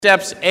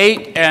Steps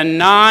 8 and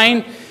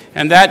 9,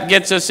 and that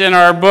gets us in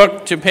our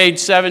book to page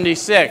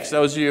 76,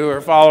 those of you who are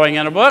following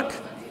in a book.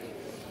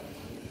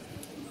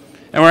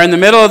 And we're in the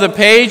middle of the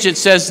page. It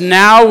says,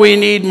 now we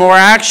need more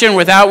action,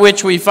 without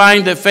which we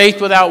find that faith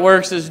without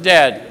works is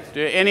dead.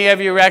 Do any of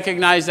you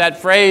recognize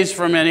that phrase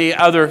from any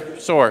other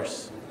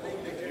source?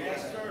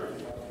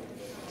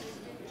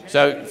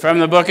 So, from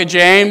the book of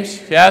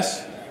James,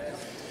 yes?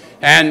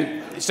 And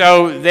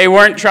so they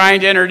weren't trying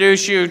to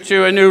introduce you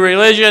to a new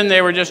religion.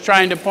 They were just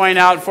trying to point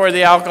out for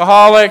the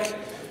alcoholic,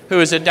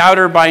 who is a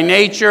doubter by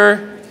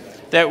nature,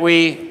 that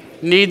we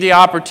need the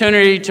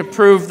opportunity to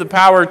prove the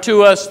power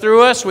to us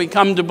through us. We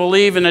come to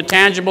believe in a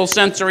tangible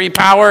sensory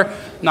power,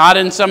 not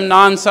in some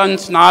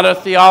nonsense, not a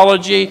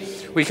theology.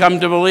 We come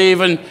to believe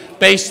in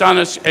based on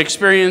an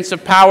experience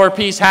of power,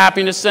 peace,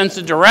 happiness, sense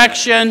of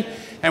direction,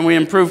 and we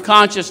improve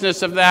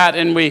consciousness of that,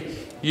 and we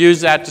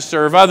use that to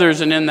serve others,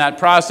 and in that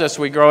process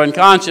we grow in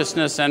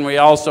consciousness, and we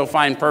also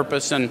find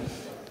purpose in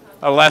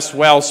a less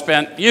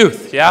well-spent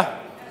youth, yeah?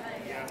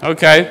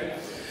 Okay.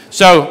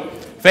 So,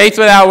 faith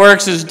without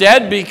works is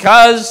dead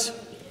because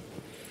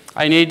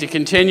I need to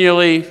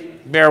continually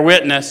bear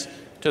witness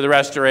to the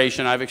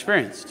restoration I've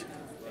experienced.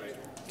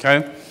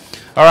 Okay?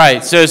 All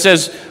right, so it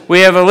says, we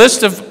have a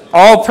list of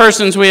all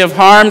persons we have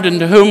harmed and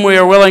to whom we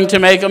are willing to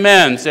make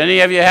amends.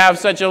 Any of you have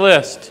such a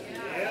list?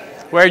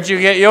 Where'd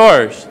you get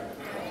yours?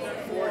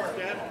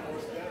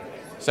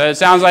 So it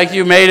sounds like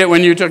you made it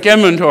when you took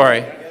inventory.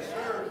 Yes,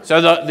 so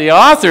the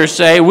authors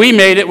say we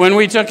made it when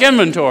we took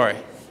inventory.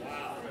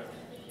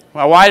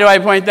 Well, why do I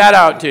point that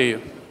out to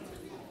you?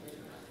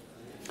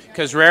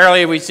 Because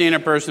rarely have we seen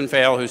a person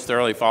fail who's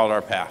thoroughly followed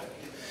our path.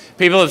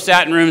 People have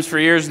sat in rooms for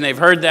years and they've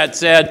heard that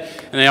said,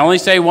 and they only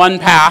say one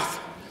path.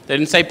 They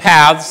didn't say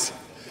paths.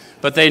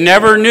 But they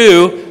never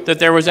knew that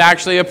there was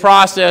actually a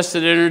process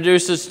that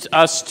introduces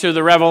us to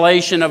the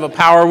revelation of a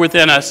power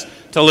within us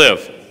to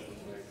live.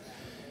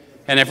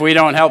 And if we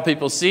don't help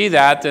people see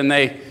that, then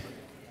they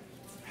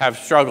have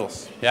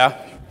struggles,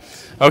 yeah?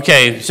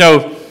 Okay,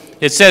 so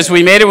it says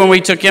we made it when we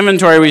took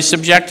inventory. We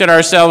subjected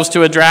ourselves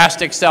to a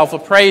drastic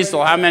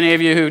self-appraisal. How many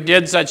of you who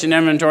did such an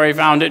inventory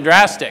found it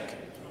drastic?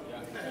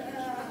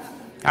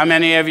 How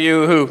many of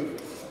you who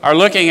are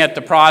looking at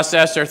the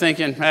process are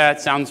thinking,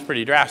 that sounds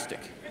pretty drastic?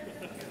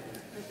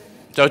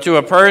 So to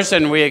a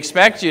person, we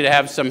expect you to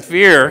have some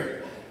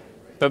fear,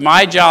 but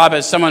my job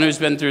as someone who's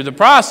been through the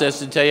process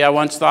to tell you I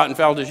once thought and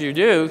felt as you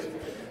do,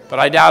 but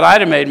I doubt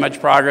I'd have made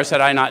much progress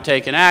had I not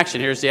taken action.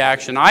 Here's the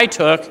action I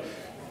took.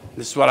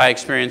 This is what I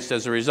experienced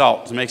as a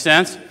result. Does it make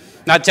sense? I'm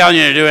not telling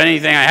you to do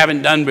anything I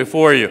haven't done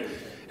before you.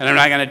 And I'm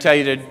not going to tell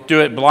you to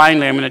do it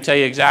blindly. I'm going to tell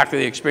you exactly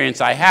the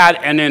experience I had.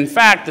 And in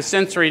fact, the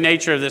sensory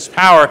nature of this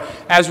power,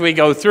 as we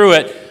go through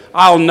it,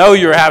 I'll know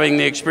you're having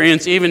the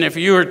experience. Even if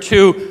you are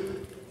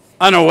too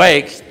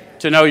unawake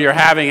to know you're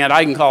having it,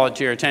 I can call it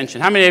to your attention.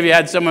 How many of you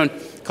had someone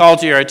call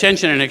to your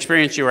attention an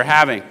experience you were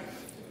having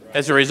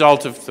as a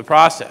result of the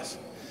process?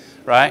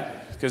 Right?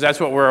 Because that's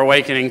what we're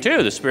awakening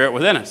to, the spirit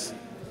within us.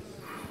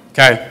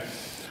 Okay.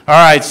 All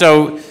right,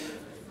 so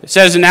it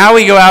says, now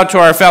we go out to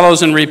our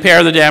fellows and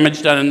repair the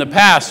damage done in the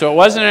past. So it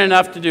wasn't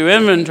enough to do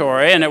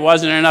inventory, and it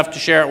wasn't enough to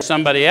share it with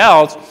somebody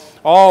else.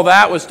 All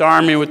that was to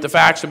arm me with the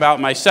facts about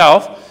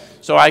myself,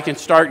 so I can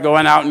start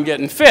going out and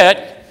getting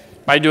fit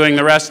by doing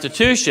the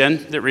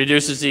restitution that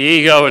reduces the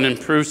ego and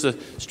improves the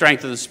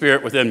strength of the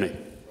spirit within me.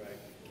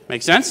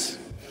 Make sense?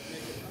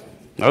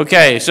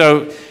 Okay,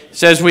 so it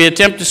says we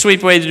attempt to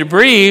sweep away the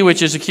debris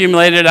which is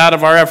accumulated out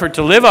of our effort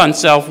to live on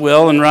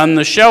self-will and run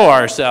the show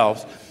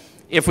ourselves.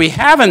 If we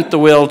haven't the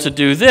will to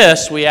do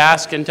this, we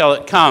ask until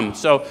it comes.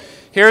 So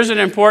here's an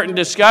important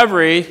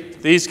discovery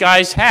these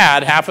guys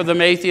had. Half of them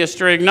atheists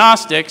or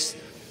agnostics,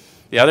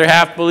 the other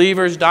half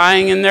believers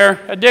dying in their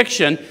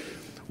addiction.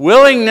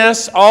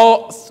 Willingness,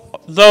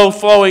 although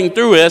flowing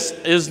through us,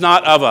 is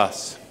not of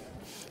us.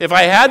 If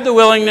I had the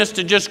willingness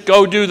to just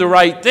go do the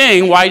right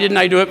thing, why didn't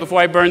I do it before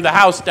I burned the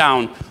house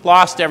down,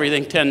 lost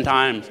everything 10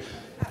 times?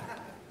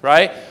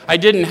 Right? I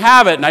didn't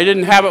have it, and I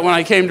didn't have it when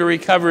I came to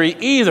recovery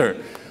either.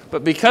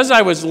 But because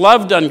I was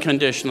loved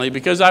unconditionally,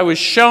 because I was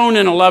shown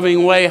in a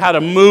loving way how to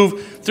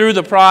move through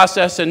the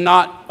process and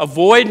not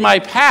avoid my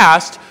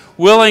past,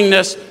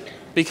 willingness,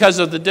 because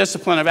of the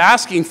discipline of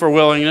asking for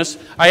willingness,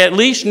 I at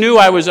least knew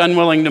I was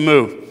unwilling to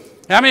move.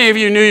 How many of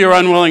you knew you were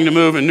unwilling to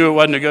move and knew it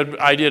wasn't a good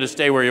idea to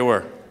stay where you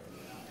were?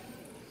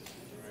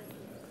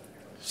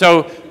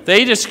 So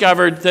they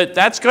discovered that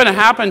that's going to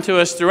happen to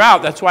us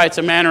throughout. That's why it's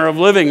a manner of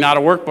living, not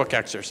a workbook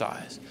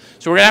exercise.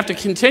 So we're going to have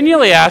to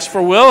continually ask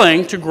for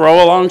willing to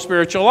grow along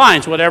spiritual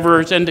lines, whatever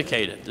is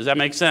indicated. Does that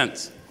make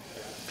sense?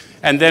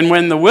 And then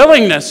when the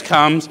willingness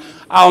comes,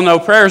 I'll know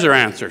prayers are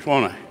answered,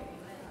 won't I?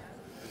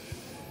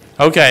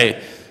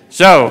 Okay,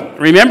 so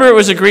remember it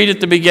was agreed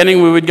at the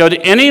beginning we would go to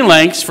any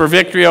lengths for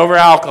victory over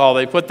alcohol.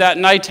 They put that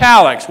in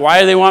italics. Why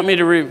do they want me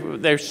to,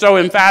 they're so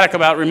emphatic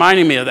about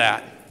reminding me of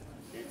that?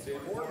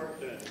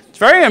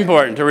 It's very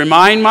important to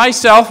remind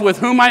myself with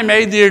whom I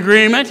made the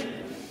agreement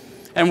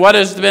and what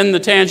has been the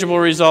tangible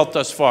result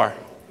thus far.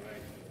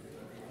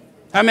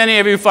 How many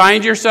of you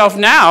find yourself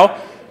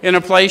now in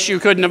a place you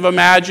couldn't have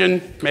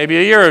imagined maybe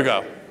a year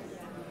ago.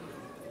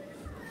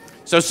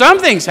 So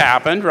something's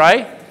happened,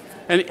 right?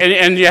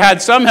 And you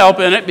had some help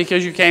in it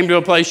because you came to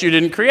a place you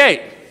didn't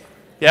create.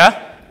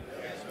 Yeah?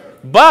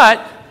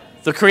 But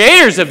the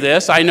creators of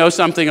this, I know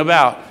something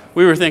about.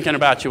 We were thinking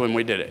about you when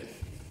we did it.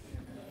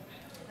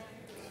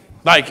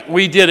 Like,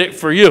 we did it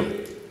for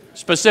you,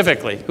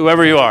 specifically,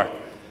 whoever you are.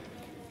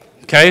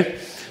 Okay?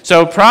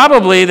 So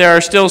probably there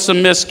are still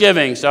some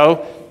misgivings.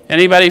 So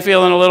anybody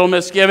feeling a little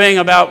misgiving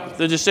about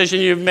the decision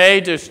you've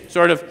made to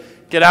sort of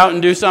get out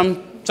and do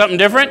something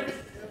different?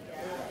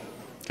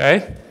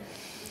 Okay?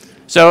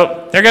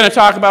 So they're going to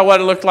talk about what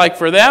it looked like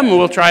for them, and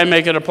we'll try and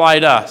make it apply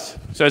to us.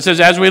 So it says,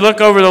 as we look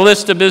over the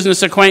list of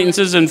business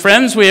acquaintances and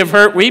friends we have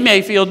hurt, we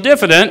may feel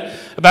diffident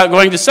about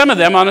going to some of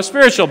them on a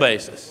spiritual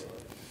basis.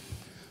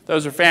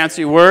 Those are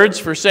fancy words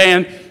for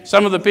saying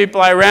some of the people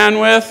I ran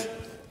with,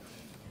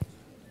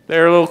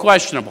 they're a little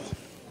questionable.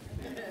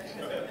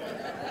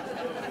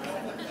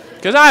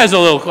 Because I was a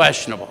little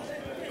questionable.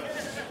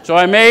 So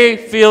I may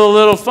feel a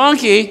little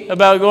funky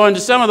about going to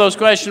some of those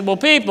questionable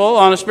people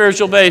on a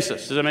spiritual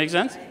basis. Does that make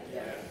sense?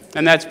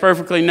 And that's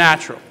perfectly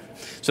natural.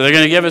 So they're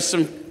going to give us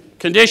some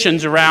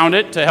conditions around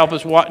it to help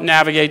us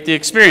navigate the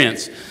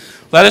experience.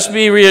 Let us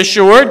be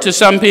reassured, to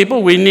some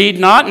people, we need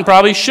not and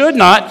probably should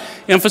not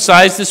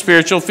emphasize the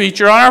spiritual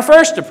feature on our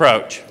first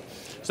approach.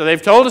 So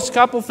they've told us a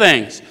couple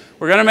things.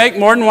 We're going to make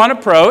more than one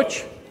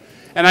approach,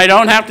 and I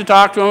don't have to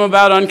talk to them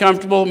about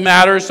uncomfortable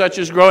matters such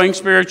as growing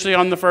spiritually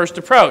on the first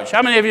approach.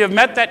 How many of you have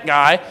met that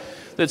guy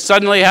that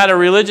suddenly had a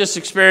religious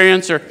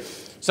experience or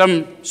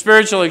some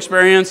spiritual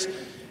experience,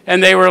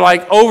 and they were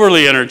like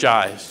overly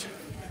energized?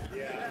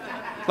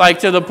 Like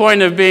to the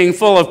point of being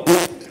full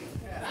of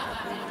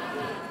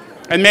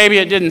and maybe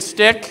it didn't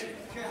stick,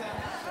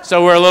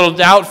 so we're a little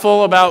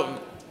doubtful about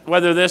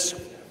whether this...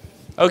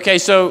 Okay,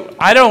 so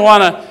I don't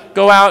want to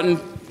go out and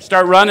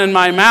start running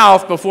my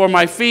mouth before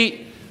my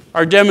feet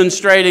are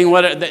demonstrating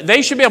what...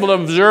 They should be able to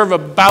observe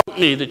about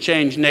me the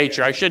changed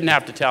nature. I shouldn't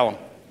have to tell them.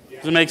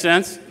 Does it make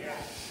sense?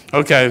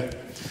 Okay.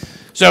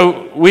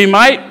 So we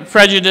might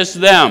prejudice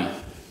them.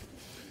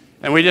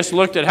 And we just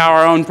looked at how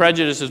our own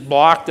prejudices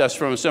blocked us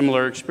from a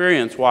similar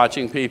experience,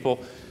 watching people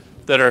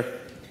that are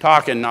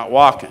talking, not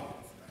walking.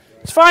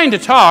 It's fine to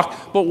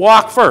talk, but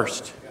walk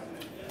first.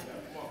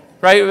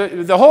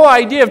 Right? The whole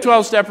idea of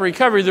 12-step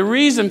recovery, the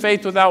reason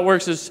faith without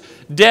works is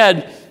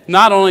dead,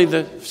 not only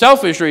the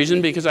selfish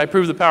reason, because I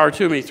prove the power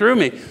to me through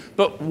me,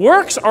 but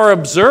works are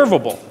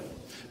observable.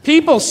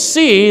 People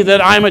see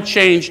that I'm a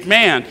changed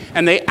man,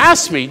 and they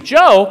ask me,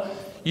 Joe,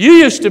 you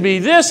used to be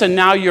this, and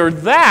now you're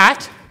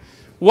that.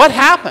 What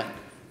happened?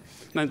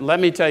 Now,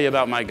 let me tell you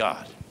about my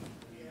God.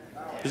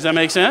 Does that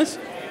make sense?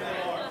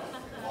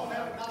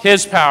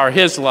 His power,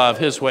 His love,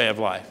 His way of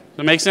life. Does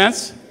that make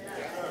sense?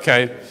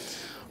 Okay.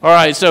 All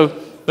right,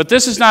 but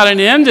this is not an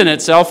end in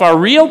itself. Our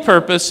real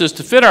purpose is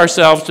to fit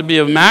ourselves to be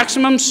of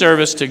maximum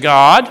service to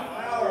God.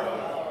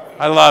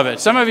 I love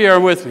it. Some of you are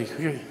with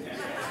me.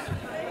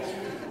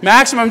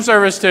 Maximum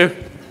service to...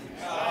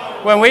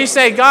 When we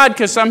say God,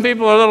 because some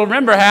people are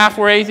remember, half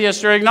were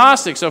atheists or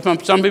agnostics. So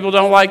some people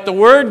don't like the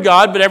word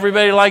God, but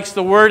everybody likes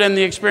the word and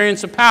the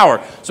experience of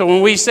power. So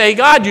when we say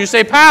God, you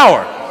say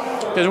power.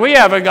 Because we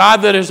have a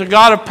God that is a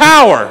God of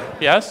power.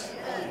 Yes?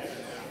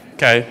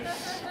 Okay.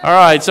 All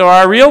right, so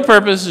our real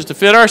purpose is to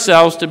fit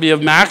ourselves to be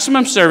of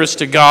maximum service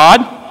to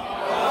God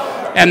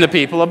and the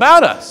people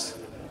about us.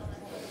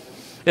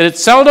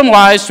 It's seldom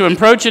wise to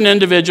approach an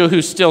individual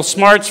who still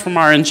smarts from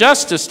our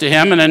injustice to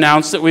him and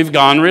announce that we've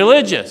gone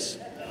religious.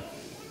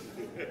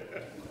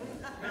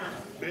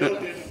 Bill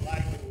didn't like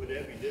it when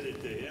Abby did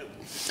it to him.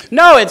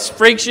 No, it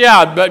freaks you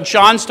out. But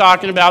Sean's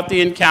talking about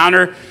the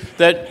encounter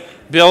that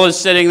Bill is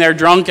sitting there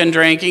drunk and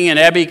drinking, and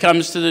Ebby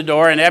comes to the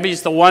door, and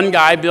Ebby's the one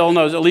guy Bill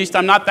knows, at least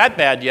I'm not that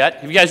bad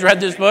yet. Have you guys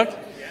read this book?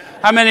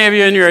 How many of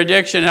you in your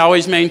addiction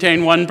always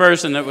maintain one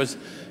person that was,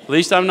 at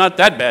least I'm not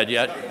that bad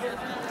yet?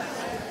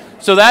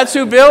 So that's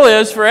who Bill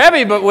is for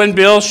Ebby, but when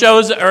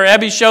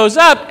Ebby shows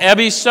up,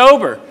 Ebby's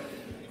sober.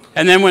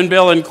 And then when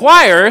Bill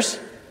inquires,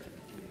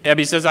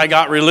 Ebby says, I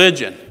got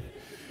religion.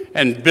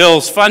 And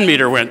Bill's fun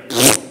meter went,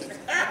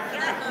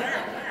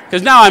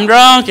 because now I'm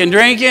drunk and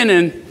drinking,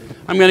 and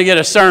I'm going to get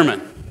a sermon.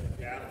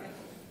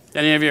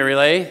 Any of you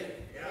relate?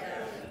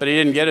 But he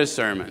didn't get his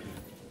sermon.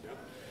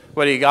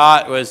 What he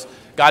got was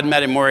God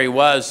met him where he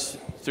was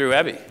through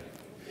Ebby.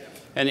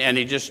 And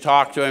he just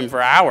talked to him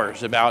for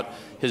hours about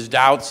his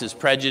doubts, his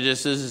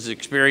prejudices, his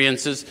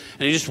experiences,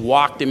 and he just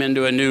walked him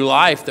into a new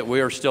life that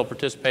we are still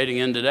participating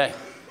in today.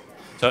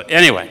 So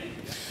anyway,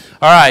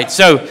 all right,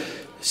 so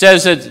it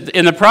says that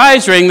in the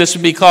prize ring, this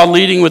would be called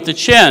leading with the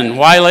chin.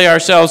 Why lay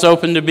ourselves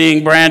open to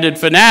being branded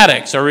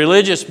fanatics or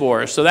religious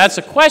bores? So that's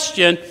a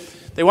question.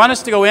 They want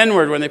us to go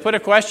inward. When they put a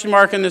question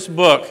mark in this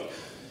book,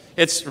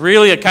 it's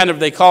really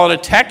they call it a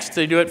text.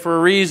 They do it for a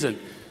reason.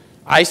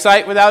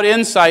 Eyesight without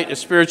insight is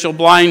spiritual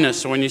blindness.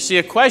 So when you see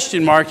a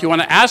question mark, you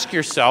want to ask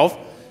yourself,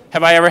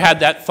 have I ever had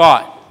that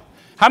thought?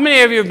 How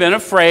many of you have been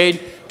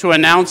afraid to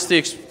announce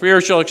the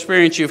spiritual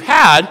experience you've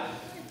had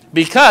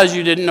because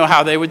you didn't know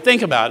how they would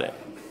think about it?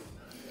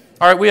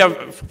 All right, we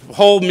have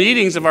whole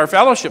meetings of our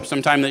fellowship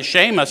sometimes that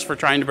shame us for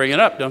trying to bring it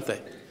up, don't they?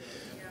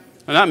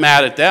 I'm not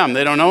mad at them.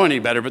 They don't know any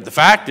better. But the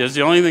fact is,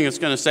 the only thing that's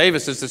going to save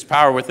us is this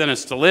power within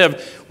us to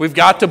live. We've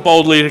got to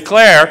boldly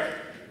declare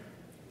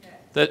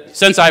that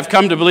since I've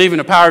come to believe in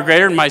a power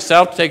greater than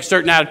myself, to take a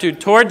certain attitude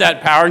toward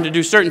that power and to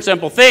do certain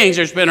simple things,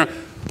 there's been a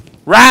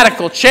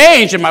radical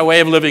change in my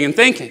way of living and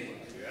thinking.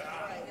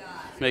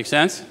 Make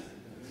sense?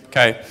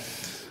 Okay.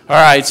 All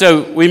right,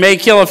 so we may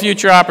kill a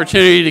future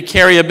opportunity to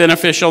carry a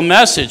beneficial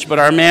message, but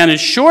our man is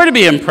sure to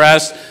be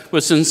impressed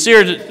with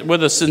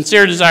a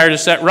sincere desire to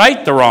set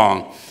right the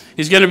wrong.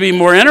 He's going to be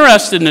more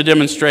interested in the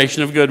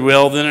demonstration of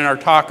goodwill than in our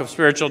talk of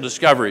spiritual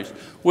discoveries.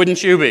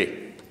 Wouldn't you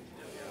be?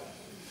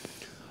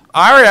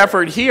 Our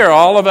effort here,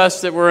 all of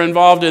us that were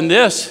involved in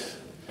this,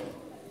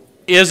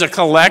 is a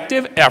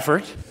collective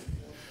effort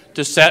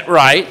to set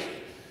right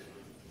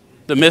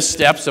the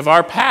missteps of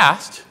our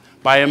past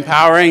by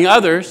empowering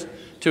others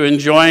to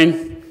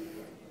enjoin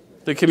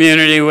the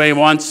community we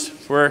once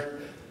were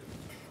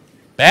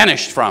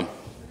banished from.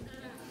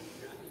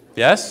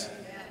 Yes?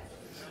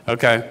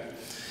 Okay.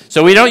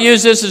 So we don't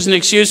use this as an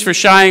excuse for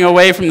shying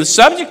away from the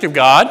subject of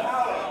God.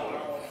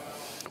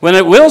 When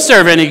it will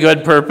serve any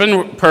good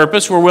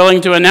purpose, we're willing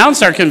to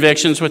announce our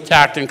convictions with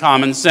tact and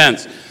common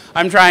sense.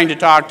 I'm trying to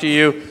talk to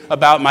you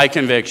about my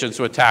convictions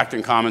with tact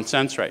and common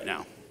sense right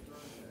now.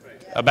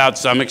 About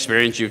some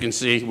experience you can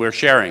see we're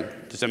sharing.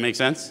 Does that make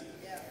sense?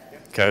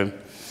 Okay.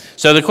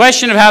 So the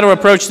question of how to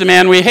approach the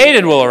man we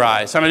hated will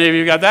arise. How many of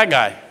you got that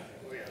guy?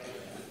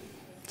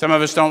 Some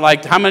of us don't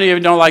like, how many of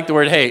you don't like the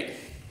word hate?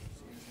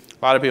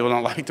 A lot of people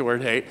don't like the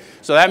word hate.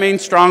 So that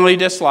means strongly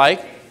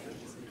dislike.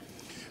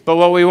 But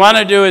what we want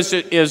to do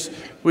is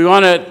we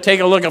want to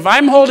take a look. If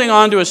I'm holding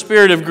on to a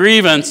spirit of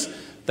grievance,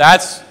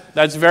 that's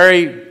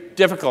very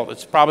difficult.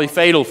 It's probably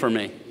fatal for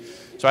me.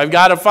 So I've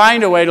got to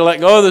find a way to let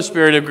go of the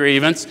spirit of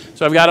grievance.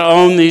 So I've got to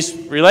own these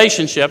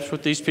relationships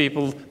with these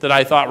people that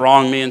I thought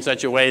wronged me in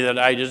such a way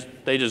that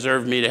they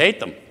deserved me to hate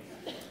them.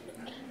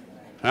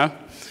 Huh?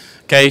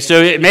 Okay, so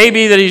it may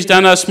be that he's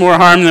done us more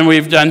harm than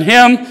we've done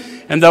him,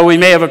 and though we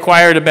may have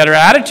acquired a better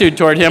attitude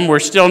toward him, we're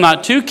still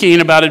not too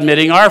keen about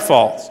admitting our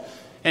faults.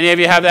 Any of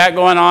you have that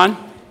going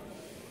on?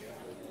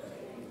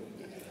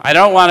 I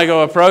don't want to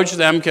go approach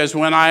them because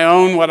when I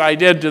own what I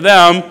did to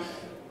them,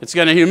 it's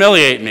going to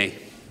humiliate me.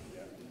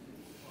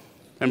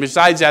 And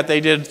besides that,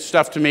 they did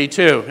stuff to me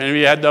too. Any of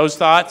you had those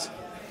thoughts?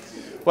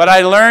 What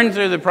I learned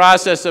through the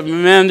process of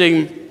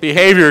amending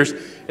behaviors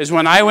is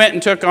when I went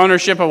and took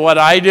ownership of what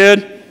I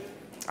did,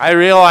 I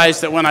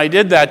realized that when I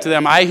did that to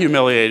them, I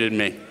humiliated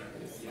me.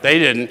 They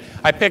didn't.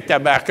 I picked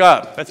that back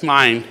up. That's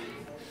mine.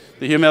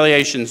 The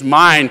humiliation's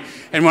mine.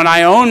 And when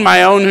I own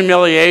my own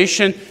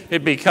humiliation,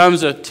 it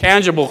becomes a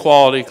tangible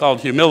quality called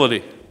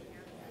humility.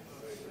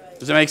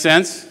 Does that make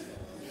sense?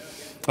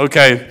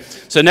 Okay.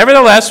 So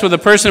nevertheless, with a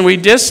person we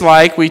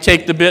dislike, we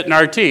take the bit in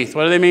our teeth.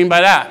 What do they mean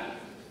by that?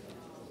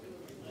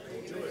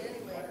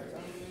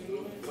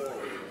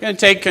 I'm going to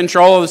take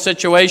control of the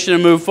situation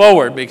and move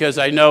forward because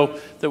I know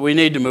that we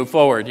need to move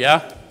forward,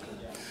 yeah?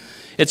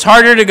 It's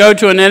harder to go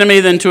to an enemy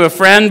than to a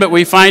friend, but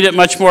we find it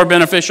much more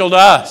beneficial to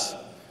us.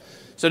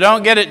 So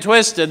don't get it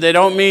twisted. They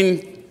don't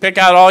mean pick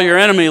out all your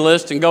enemy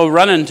list and go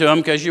run into them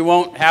because you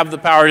won't have the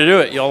power to do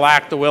it. You'll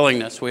lack the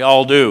willingness. We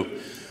all do.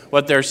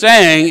 What they're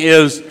saying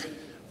is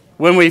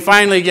when we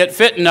finally get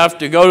fit enough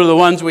to go to the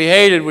ones we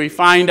hated, we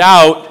find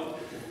out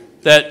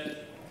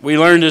that we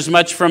learned as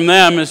much from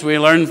them as we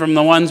learned from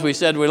the ones we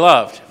said we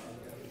loved.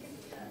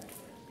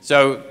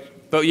 So,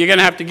 but you're going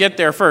to have to get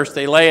there first.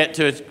 They lay it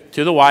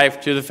to the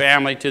wife, to the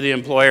family, to the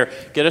employer.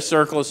 Get a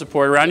circle of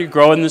support around you,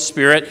 grow in the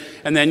spirit,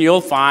 and then you'll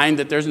find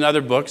that there's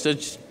another books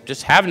that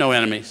just have no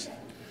enemies.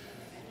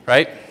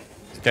 Right?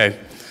 Okay.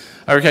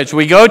 Okay, so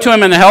we go to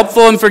him in a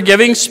helpful and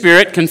forgiving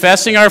spirit,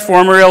 confessing our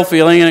former ill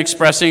feeling and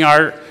expressing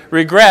our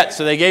regret.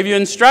 So they gave you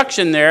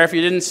instruction there. If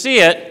you didn't see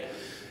it,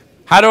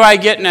 how do I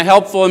get in a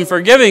helpful and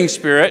forgiving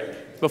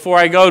spirit before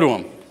I go to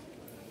him?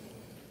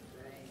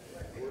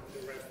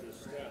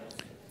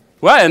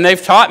 Well, and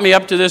they've taught me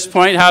up to this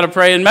point how to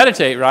pray and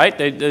meditate, right?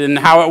 And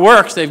how it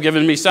works. They've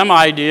given me some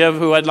idea of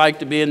who I'd like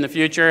to be in the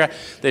future.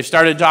 They've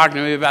started talking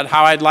to me about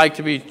how I'd like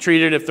to be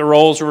treated if the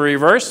roles were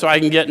reversed so I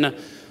can get in a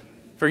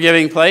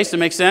forgiving place. That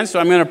makes sense? So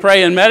I'm going to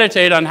pray and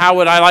meditate on how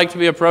would I like to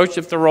be approached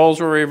if the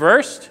roles were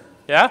reversed.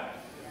 Yeah?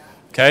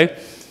 Okay.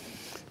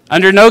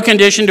 Under no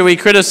condition do we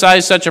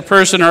criticize such a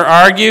person or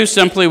argue.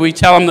 Simply we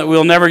tell them that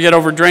we'll never get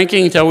over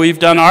drinking until we've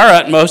done our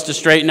utmost to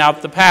straighten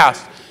out the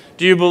past.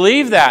 Do you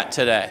believe that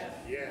today?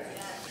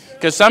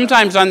 Because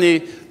sometimes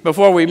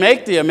before we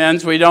make the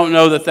amends, we don't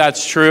know that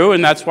that's true,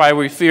 and that's why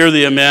we fear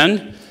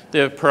the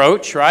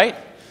approach, right?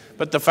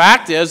 But the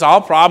fact is,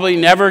 I'll probably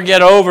never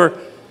get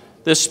over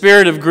the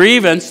spirit of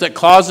grievance that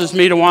causes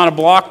me to want to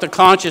block the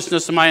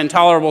consciousness of my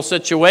intolerable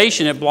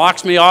situation. It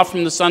blocks me off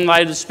from the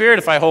sunlight of the spirit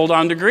if I hold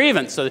on to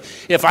grievance. So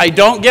if I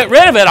don't get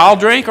rid of it, I'll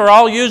drink or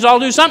I'll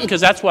do something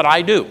because that's what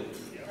I do.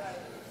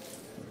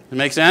 That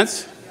make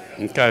sense?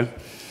 Okay.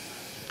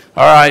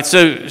 All right,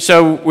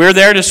 so we're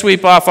there to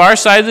sweep off our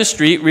side of the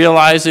street,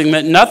 realizing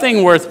that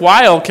nothing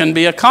worthwhile can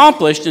be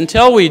accomplished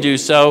until we do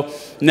so,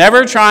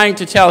 never trying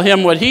to tell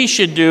him what he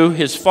should do.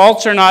 His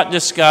faults are not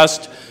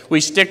discussed. We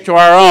stick to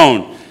our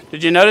own.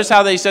 Did you notice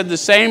how they said the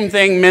same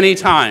thing many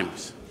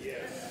times?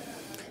 Yes.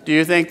 Do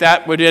you think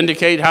that would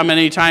indicate how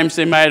many times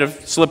they might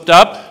have slipped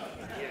up?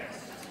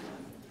 Yes.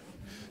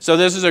 So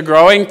this is a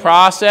growing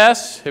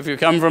process. If you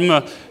come from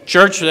the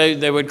church,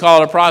 they would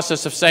call it a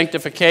process of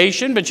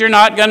sanctification, but you're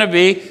not going to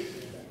be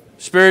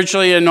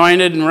spiritually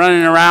anointed and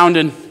running around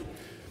in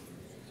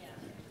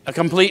a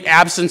complete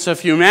absence of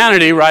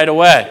humanity right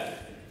away.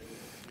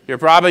 You're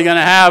probably going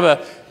to have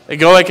a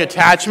egoic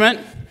attachment,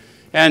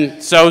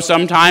 and so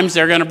sometimes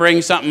they're going to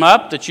bring something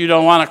up that you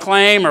don't want to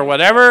claim or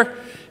whatever,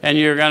 and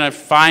you're going to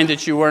find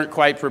that you weren't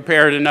quite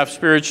prepared enough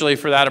spiritually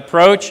for that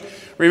approach.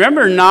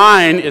 Remember,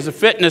 9 is a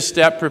fitness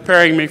step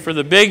preparing me for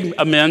the big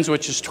amends,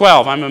 which is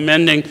 12. I'm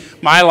amending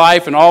my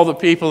life and all the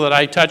people that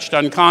I touched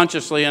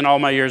unconsciously in all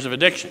my years of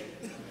addiction,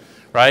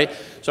 right?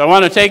 So I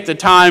want to take the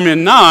time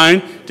in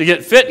 9 to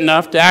get fit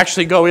enough to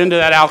actually go into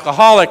that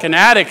alcoholic and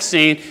addict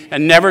scene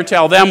and never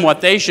tell them what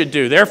they should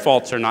do. Their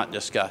faults are not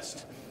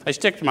discussed. I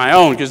stick to my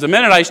own, because the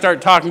minute I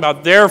start talking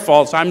about their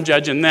faults, I'm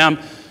judging them.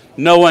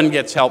 No one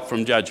gets help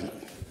from judgment.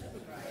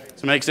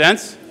 Does that make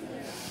sense?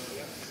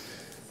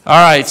 All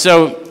right,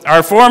 so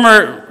our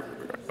former,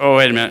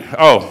 what did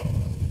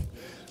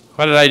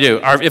I do?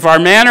 If our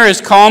manner is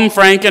calm,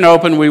 frank, and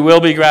open, we will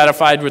be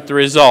gratified with the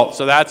result.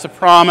 So that's a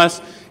promise.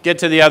 Get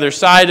to the other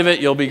side of it,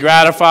 you'll be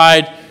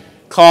gratified.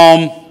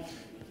 Calm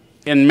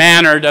in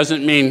manner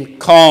doesn't mean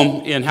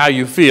calm in how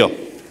you feel.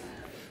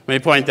 Let me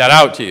point that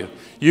out to you.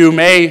 You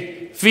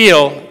may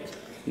feel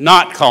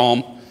not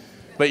calm,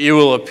 but you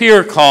will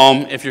appear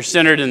calm if you're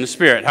centered in the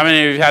Spirit. How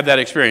many of you have had that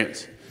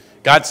experience?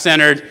 Got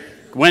centered,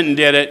 went and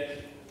did it,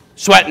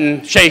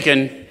 sweating,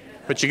 shaking,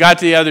 but you got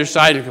to the other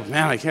side and go,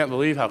 man, I can't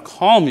believe how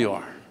calm you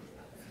are.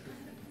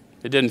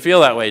 It didn't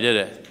feel that way, did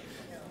it?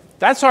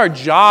 That's our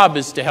job,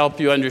 is to help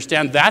you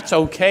understand that's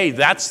okay.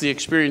 That's the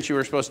experience you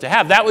were supposed to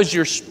have. That was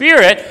your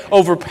spirit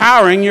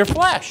overpowering your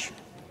flesh.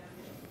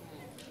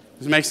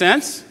 Does it make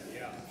sense?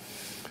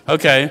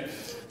 Okay,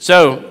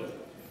 so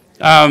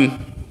it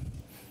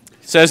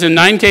says in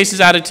 9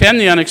 cases out of 10,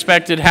 the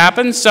unexpected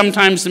happens.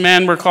 Sometimes the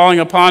man we're calling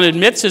upon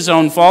admits his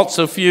own fault,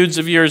 so feuds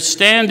of years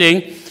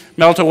standing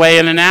melt away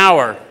in an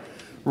hour.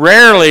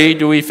 Rarely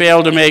do we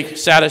fail to make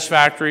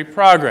satisfactory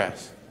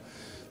progress.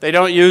 They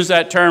don't use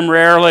that term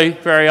rarely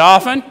very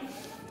often.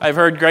 I've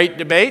heard great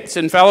debates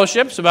in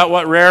fellowships about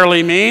what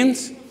rarely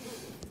means.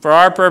 For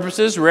our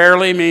purposes,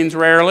 rarely means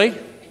rarely.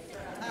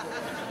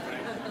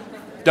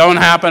 Don't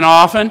happen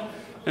often.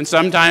 And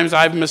sometimes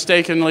I've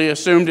mistakenly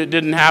assumed it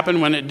didn't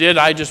happen. When it did,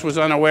 I just was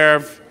unaware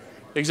of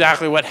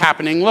exactly what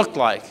happening looked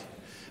like.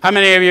 How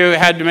many of you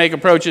had to make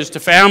approaches to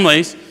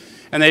families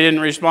and they didn't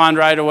respond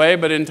right away,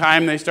 but in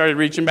time they started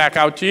reaching back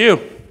out to you?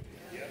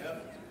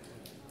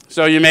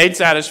 So you made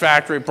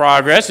satisfactory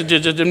progress. It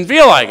just didn't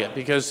feel like it,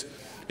 because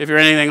if you're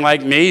anything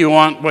like me, you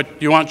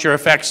want your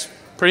effects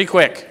pretty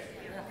quick.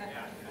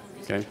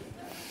 Okay.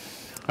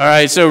 All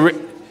right, so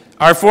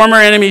our former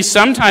enemies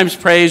sometimes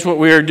praise what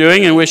we are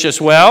doing and wish us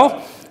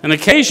well, and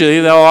occasionally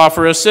they'll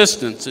offer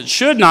assistance. It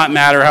should not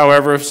matter,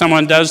 however, if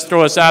someone does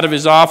throw us out of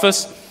his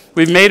office.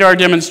 We've made our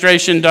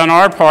demonstration, done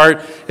our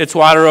part. It's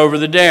water over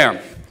the dam.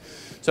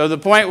 So the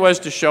point was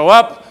to show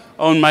up,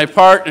 own my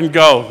part, and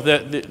go.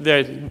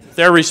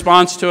 Their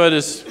response to it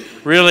is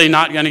really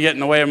not going to get in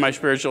the way of my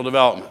spiritual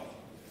development.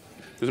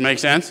 Does it make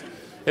sense?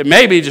 It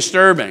may be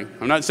disturbing.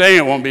 I'm not saying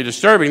it won't be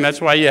disturbing.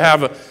 That's why you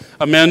have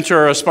a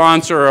mentor or a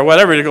sponsor or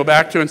whatever to go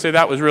back to and say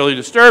that was really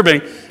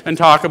disturbing, and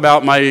talk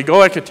about my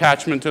egoic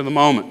attachment to the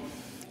moment.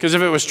 Because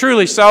if it was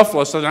truly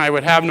selfless, then I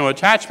would have no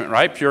attachment,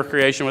 right? Pure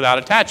creation without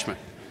attachment.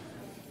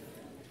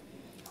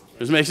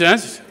 Does it make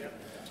sense?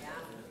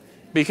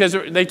 Because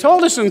they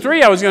told us in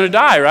 3 I was going to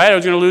die, right? I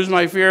was going to lose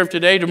my fear of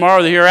today,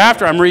 tomorrow, the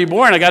hereafter. I'm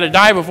reborn. I got to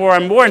die before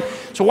I'm born.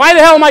 So why the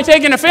hell am I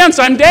taking offense?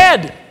 I'm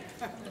dead.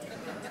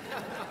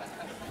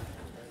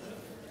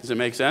 Does it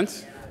make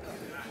sense?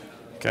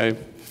 Okay.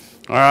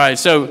 All right.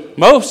 So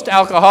most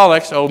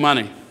alcoholics owe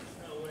money.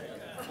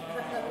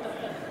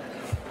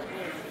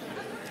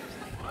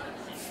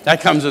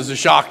 That comes as a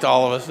shock to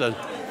all of us.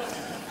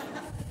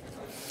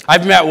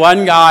 I've met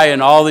one guy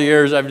in all the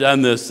years I've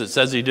done this that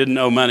says he didn't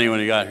owe money when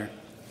he got here.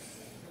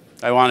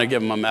 I want to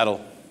give him a medal.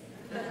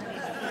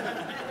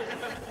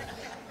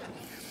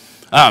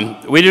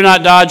 We do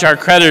not dodge our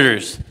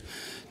creditors.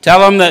 Tell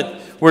them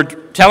that we're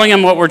telling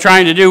them what we're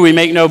trying to do. We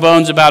make no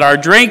bones about our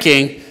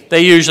drinking.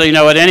 They usually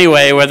know it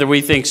anyway, whether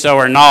we think so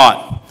or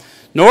not.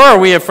 Nor are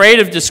we afraid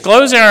of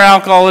disclosing our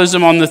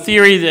alcoholism on the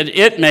theory that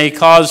it may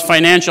cause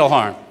financial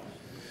harm.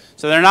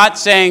 So they're not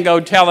saying go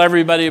tell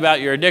everybody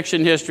about your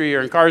addiction history,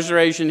 your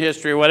incarceration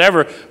history, or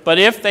whatever. But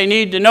if they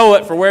need to know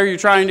it for where you're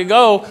trying to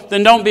go,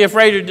 then don't be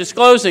afraid of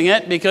disclosing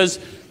it, because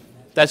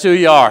that's who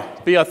you are.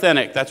 Be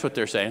authentic. That's what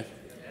they're saying. Does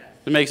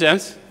it make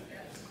sense?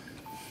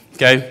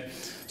 Okay.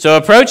 So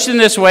approached in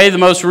this way, the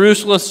most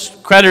ruthless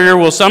creditor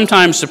will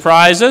sometimes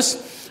surprise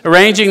us.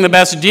 Arranging the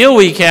best deal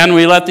we can,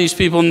 we let these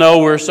people know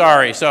we're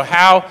sorry. So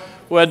how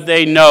would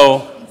they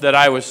know that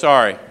I was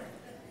sorry?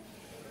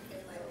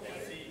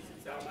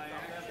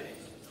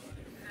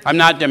 I'm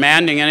not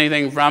demanding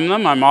anything from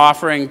them. I'm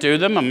offering to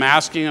them. I'm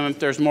asking them if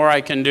there's more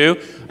I can do.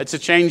 It's a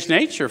changed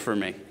nature for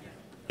me.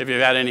 If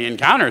you've had any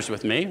encounters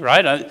with me,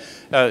 right?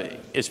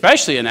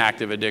 Especially in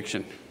active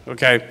addiction.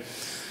 Okay.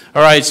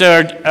 All right,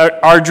 so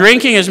our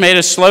drinking has made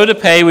us slow to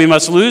pay. We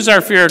must lose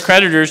our fear of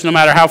creditors no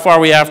matter how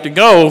far we have to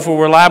go, for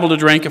we're liable to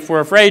drink if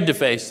we're afraid to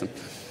face them.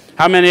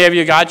 How many of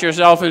you got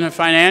yourself in a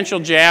financial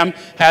jam,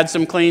 had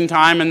some clean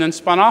time, and then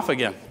spun off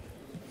again?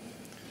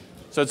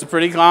 So it's a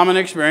pretty common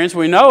experience.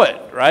 We know it,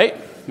 right?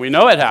 We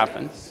know it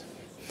happens.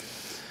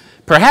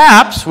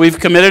 Perhaps we've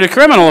committed a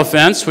criminal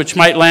offense which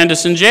might land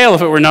us in jail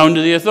if it were known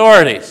to the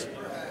authorities.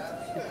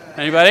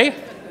 Anybody?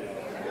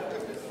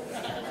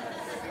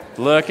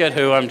 Look at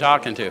who I'm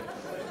talking to.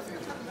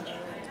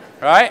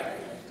 Right?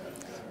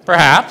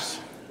 Perhaps.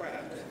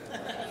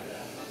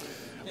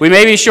 We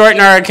may be short in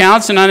our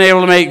accounts and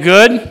unable to make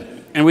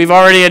good, and we've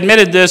already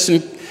admitted this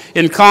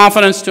in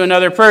confidence to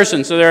another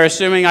person. So they're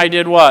assuming I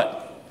did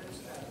what?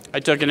 I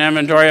took an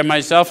inventory of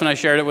myself and I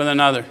shared it with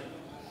another.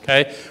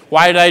 Okay?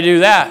 Why did I do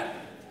that?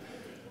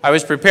 I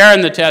was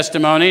preparing the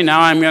testimony.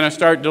 Now I'm going to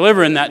start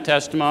delivering that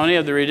testimony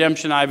of the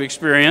redemption I've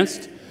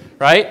experienced.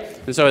 Right?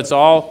 And so it's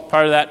all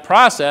part of that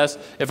process.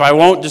 If I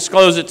won't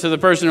disclose it to the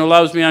person who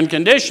loves me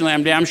unconditionally,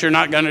 I'm damn sure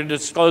not going to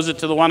disclose it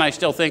to the one I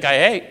still think I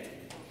hate.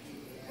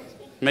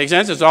 Make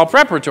sense? It's all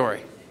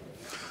preparatory.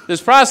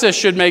 This process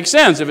should make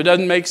sense. If it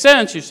doesn't make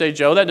sense, you say,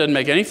 Joe, that doesn't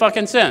make any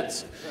fucking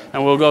sense.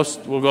 And we'll go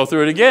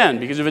through it again.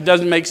 Because if it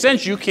doesn't make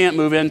sense, you can't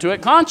move into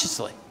it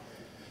consciously.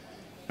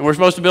 And we're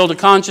supposed to build a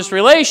conscious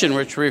relation,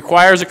 which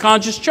requires a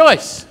conscious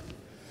choice.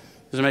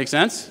 Does it make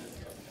sense?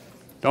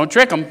 Don't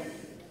trick them.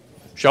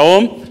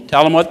 Show them.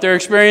 Tell them what they're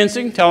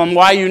experiencing. Tell them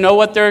why you know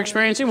what they're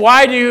experiencing.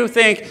 Why do you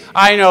think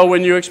I know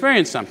when you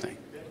experience something?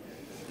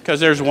 Because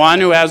there's one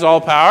who has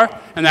all power,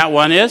 and that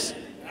one is?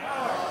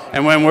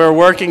 And when we're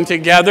working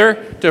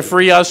together to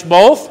free us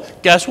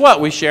both, guess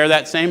what? We share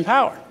that same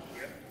power.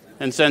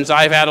 And since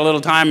I've had a little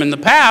time in the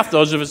path,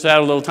 those of us that had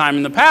a little time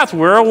in the path,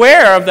 we're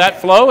aware of that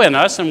flow in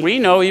us, and we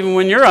know even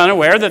when you're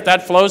unaware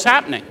that flow is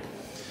happening.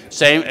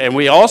 And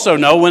we also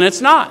know when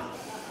it's not.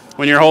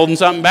 When you're holding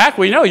something back,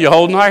 we know you're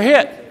holding our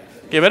hit.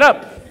 Give it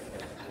up.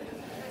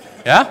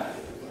 Yeah?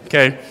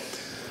 Okay.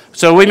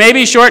 So we may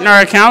be short in our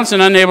accounts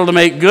and unable to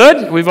make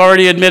good. We've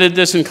already admitted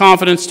this in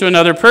confidence to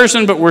another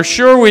person, but we're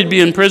sure we'd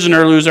be in prison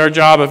or lose our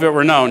job if it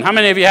were known. How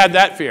many of you had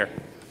that fear?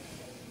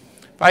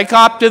 If I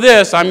cop to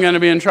this, I'm going to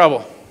be in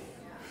trouble.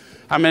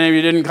 How many of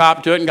you didn't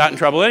cop to it and got in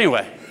trouble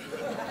anyway?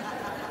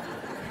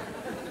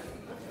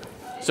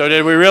 So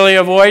did we really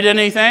avoid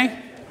anything?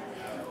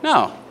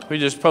 No. We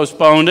just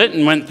postponed it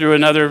and went through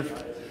another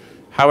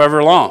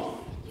however long.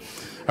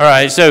 All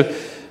right, so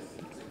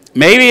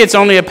maybe it's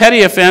only a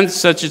petty offense,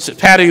 such as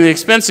padding the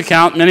expense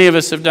account. Many of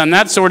us have done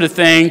that sort of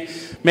thing.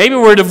 Maybe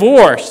we're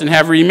divorced and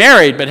have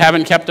remarried but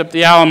haven't kept up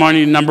the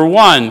alimony to number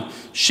one.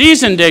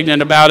 She's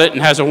indignant about it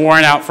and has a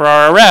warrant out for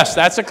our arrest.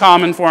 That's a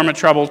common form of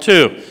trouble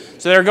too.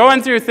 So they're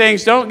going through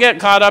things. Don't get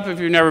caught up if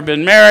you've never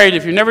been married.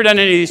 If you've never done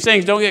any of these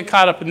things, don't get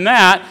caught up in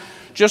that.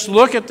 Just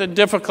look at the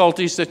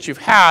difficulties that you've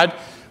had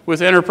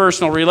with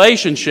interpersonal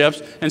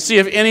relationships and see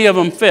if any of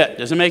them fit.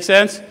 Does it make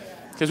sense?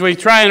 Because we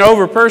try and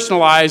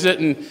over-personalize it,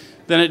 and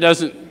then it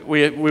doesn't.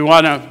 We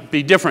want to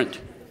be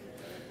different.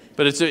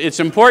 But it's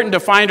important to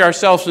find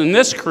ourselves in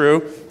this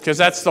crew, because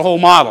that's the whole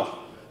model.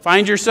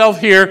 Find yourself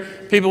here.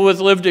 People with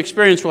lived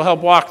experience will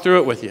help walk through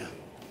it with you.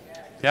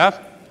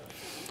 Yeah?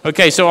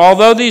 Okay, so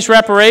although these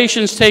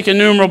reparations take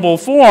innumerable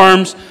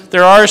forms,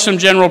 there are some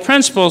general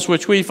principles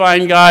which we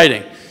find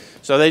guiding.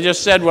 So they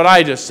just said what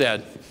I just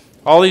said.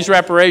 All these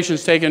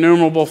reparations take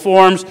innumerable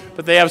forms,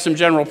 but they have some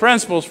general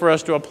principles for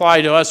us to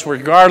apply to us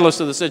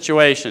regardless of the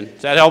situation.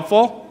 Is that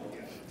helpful?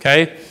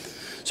 Okay.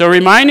 So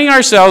reminding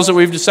ourselves that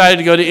we've decided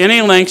to go to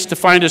any lengths to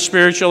find a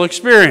spiritual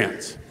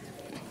experience.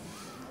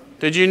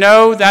 Did you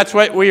know that's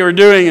what we were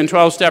doing in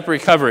 12-step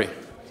recovery?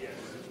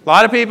 A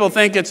lot of people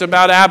think it's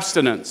about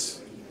abstinence.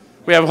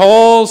 We have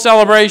whole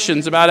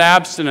celebrations about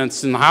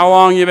abstinence and how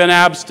long you've been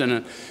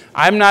abstinent.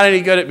 I'm not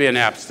any good at being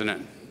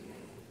abstinent.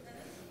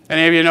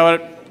 Any of you know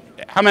what?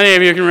 How many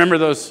of you can remember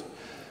those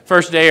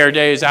first day or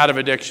days out of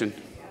addiction?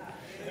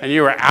 And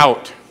you were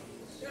out.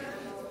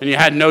 And you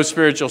had no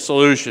spiritual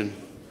solution.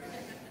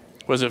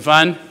 Was it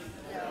fun?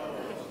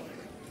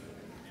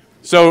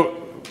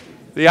 So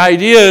the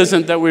idea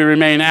isn't that we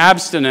remain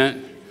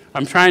abstinent.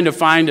 I'm trying to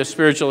find a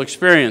spiritual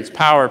experience,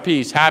 power,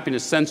 peace,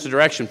 happiness, sense of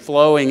direction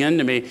flowing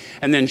into me,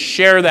 and then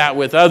share that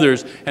with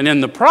others. And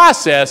in the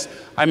process,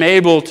 I'm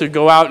able to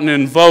go out and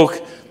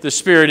invoke the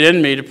Spirit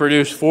in me to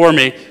produce for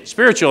me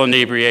spiritual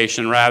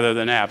inebriation rather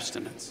than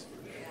abstinence.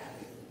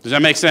 Does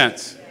that make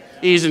sense?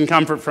 Ease and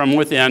comfort from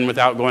within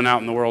without going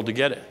out in the world to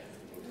get it.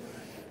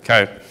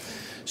 Okay.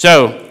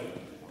 So,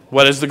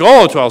 what is the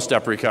goal of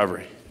 12-step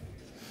recovery?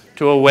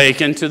 To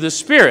awaken to the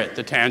Spirit,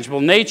 the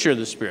tangible nature of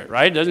the Spirit,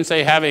 right? It doesn't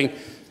say having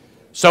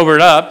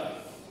sobered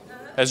up.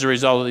 as a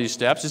result of these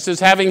steps. It says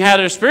having had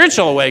a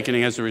spiritual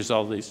awakening as a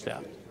result of these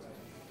steps.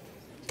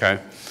 Okay.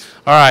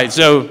 All right,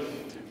 so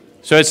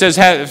it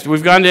says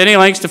we've gone to any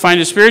lengths to find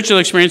a spiritual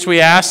experience. We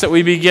ask that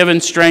we be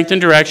given strength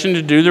and direction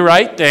to do the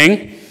right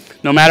thing,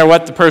 no matter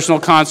what the personal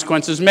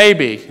consequences may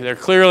be. They're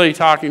clearly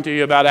talking to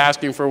you about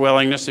asking for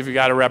willingness if you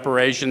got a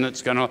reparation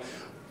that's going to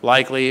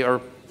likely or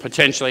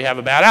potentially have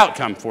a bad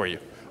outcome for you,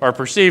 or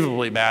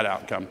perceivably bad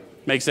outcome.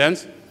 Make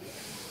sense?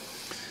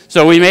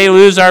 So we may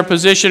lose our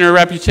position or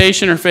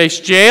reputation or face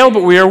jail,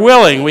 but we are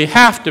willing. We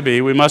have to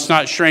be. We must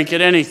not shrink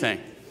at anything.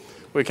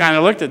 We kind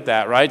of looked at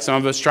that, right? Some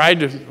of us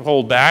tried to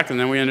hold back, and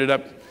then we ended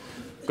up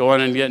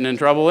going and getting in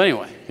trouble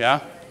anyway,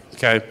 yeah?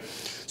 Okay.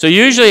 So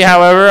usually,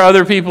 however,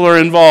 other people are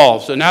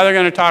involved. So now they're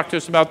going to talk to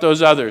us about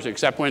those others,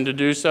 except when to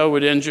do so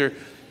would injure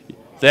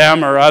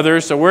them or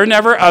others. So we're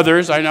never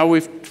others. I know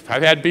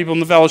I've had people in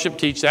the fellowship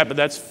teach that, but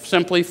that's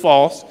simply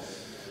false.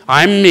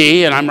 I'm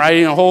me, and I'm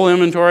writing a whole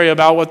inventory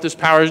about what this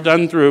power has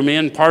done through me,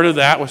 and part of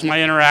that was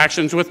my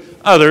interactions with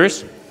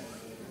others.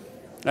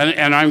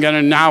 And I'm going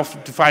to now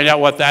find out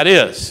what that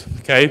is,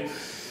 okay?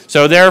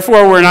 So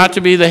therefore, we're not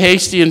to be the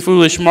hasty and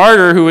foolish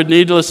martyr who would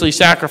needlessly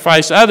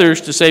sacrifice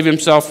others to save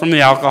himself from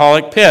the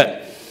alcoholic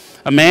pit.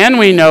 A man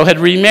we know had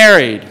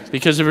remarried.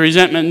 Because of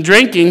resentment and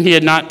drinking, he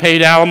had not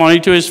paid alimony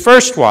to his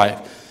first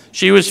wife.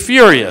 She was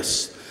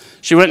furious.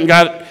 She went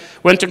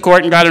to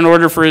court and got an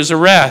order for his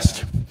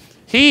arrest.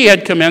 He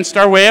had commenced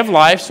our way of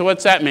life, so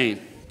what's that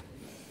mean?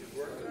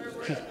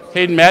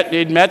 He'd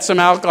met some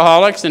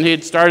alcoholics, and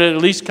he'd started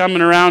at least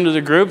coming around to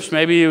the groups.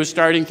 Maybe he was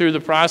starting through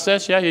the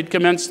process. Yeah, he'd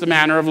commenced the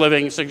manner of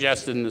living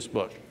suggested in this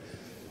book,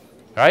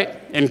 right?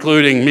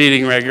 Including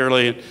meeting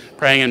regularly and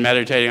praying and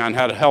meditating on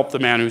how to help the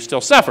man who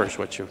still suffers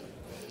with you,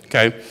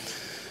 okay?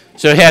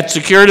 So he had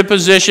secured a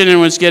position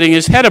and was getting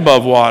his head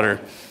above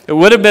water. It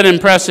would have been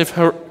impressive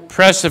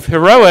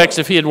heroics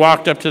if he had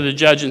walked up to the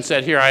judge and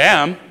said, "Here I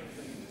am."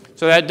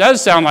 So that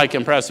does sound like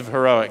impressive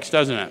heroics,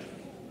 doesn't it?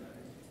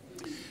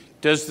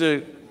 Does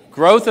the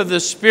growth of the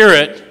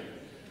Spirit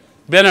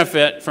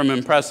benefit from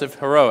impressive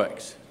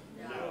heroics?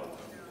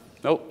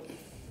 Nope.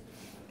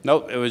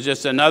 It was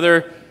just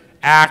another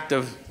act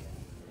of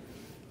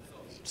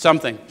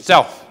something.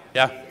 Self.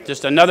 Yeah.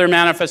 Just another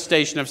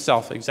manifestation of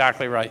self.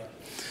 Exactly right.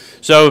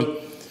 So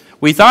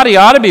we thought he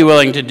ought to be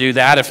willing to do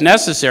that if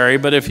necessary,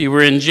 but if he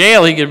were in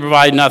jail, he could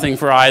provide nothing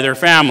for either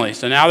family.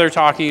 So now they're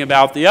talking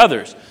about the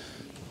others.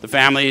 The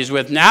family he's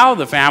with now,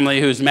 the family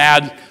who's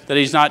mad that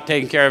he's not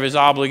taking care of his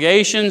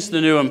obligations,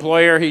 the new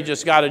employer he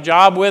just got a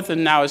job with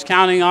and now is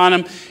counting on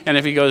him, and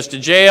if he goes to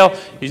jail,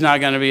 he's not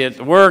going to be at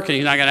work and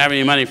he's not going to have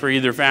any money for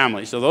either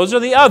family. So those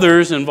are the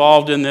others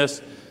involved in this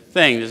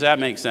thing. Does that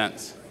make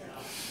sense?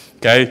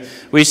 Okay.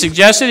 We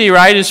suggested he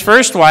write his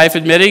first wife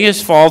admitting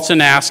his faults and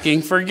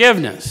asking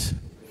forgiveness.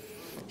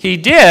 He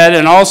did,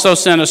 and also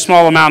sent a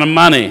small amount of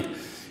money.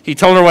 He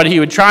told her what he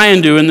would try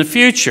and do in the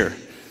future.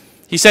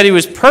 He said he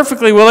was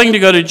perfectly willing to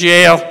go to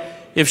jail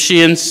if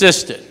she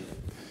insisted.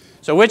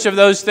 So which of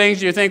those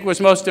things do you think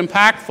was most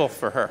impactful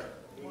for her?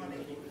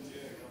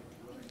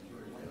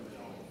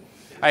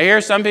 I hear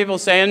some people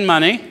saying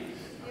money.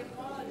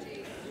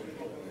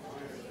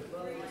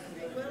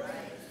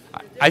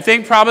 I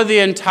think probably the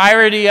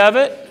entirety of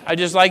it. I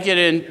just like you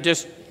to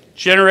just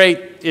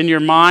generate in your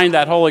mind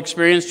that whole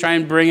experience, try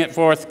and bring it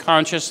forth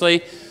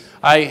consciously.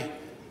 I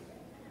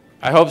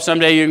hope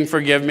someday you can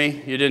forgive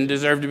me. You didn't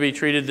deserve to be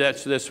treated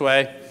this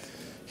way.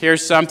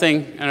 Here's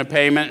something and a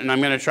payment, and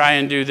I'm going to try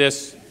and do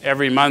this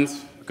every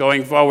month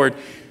going forward.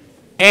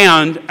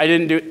 And I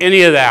didn't do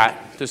any of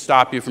that to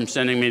stop you from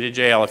sending me to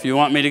jail. If you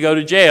want me to go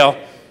to jail,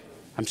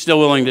 I'm still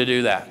willing to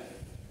do that.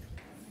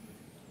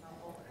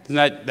 And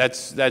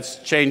that's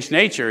changed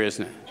nature,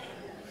 isn't it?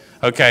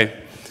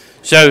 Okay.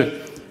 So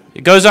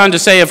it goes on to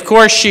say, of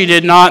course she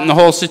did not, and the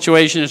whole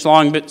situation has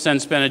long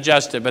since been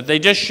adjusted. But they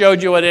just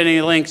showed you what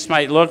any links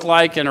might look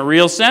like in a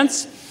real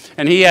sense,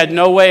 and he had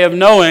no way of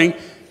knowing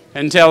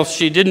until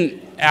she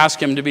didn't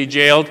ask him to be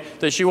jailed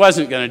that she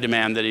wasn't going to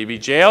demand that he be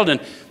jailed. And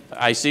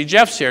I see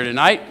Jeff's here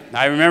tonight.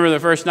 I remember the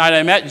first night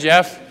I met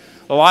Jeff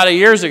a lot of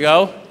years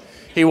ago.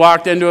 He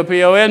walked into a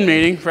PON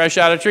meeting fresh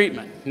out of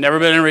treatment. Never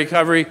been in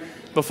recovery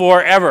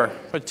before, ever.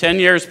 But 10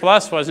 years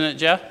plus, wasn't it,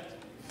 Jeff?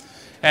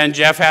 And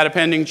Jeff had a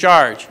pending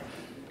charge.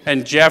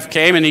 And Jeff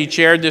came and he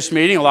chaired this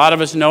meeting. A lot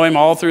of us know him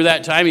all through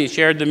that time. He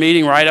chaired the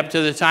meeting right up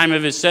to the time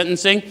of his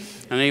sentencing.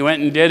 And he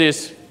went and did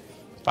his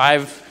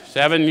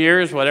 7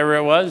 years, whatever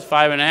it was,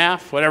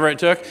 5.5, whatever it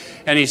took.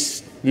 And he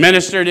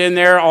ministered in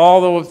there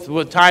all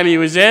the time he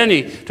was in.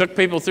 He took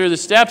people through the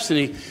steps and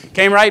he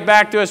came right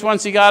back to us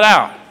once he got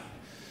out.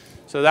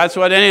 So that's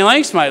what any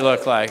lengths might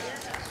look like.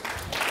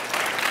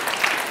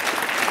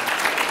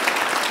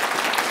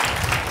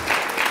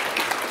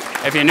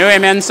 If you knew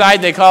him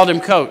inside, they called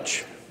him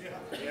Coach.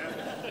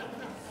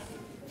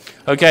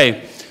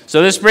 Okay,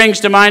 so this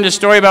brings to mind a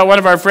story about one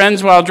of our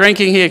friends. While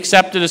drinking, he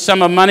accepted a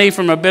sum of money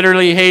from a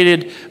bitterly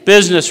hated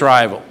business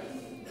rival.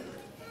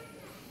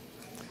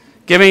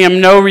 giving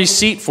him no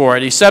receipt for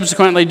it. He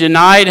subsequently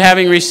denied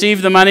having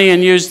received the money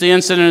and used the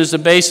incident as a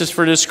basis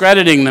for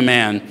discrediting the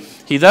man.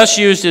 He thus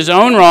used his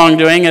own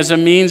wrongdoing as a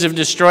means of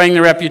destroying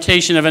the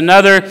reputation of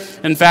another.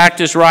 In fact,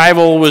 his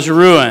rival was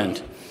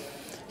ruined.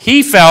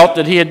 He felt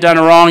that he had done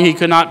a wrong he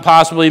could not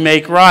possibly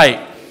make right.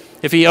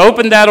 If he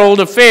opened that old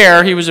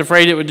affair, he was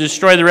afraid it would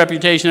destroy the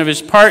reputation of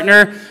his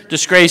partner,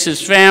 disgrace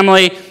his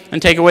family,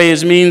 and take away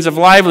his means of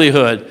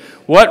livelihood.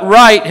 What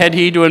right had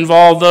he to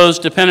involve those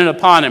dependent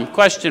upon him?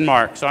 Question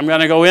mark. So I'm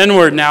going to go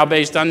inward now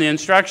based on the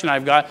instruction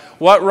I've got.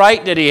 What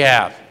right did he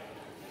have?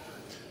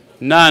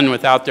 None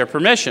without their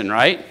permission,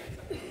 right?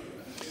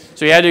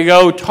 So he had to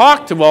go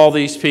talk to all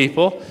these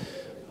people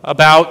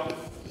about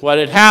what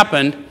had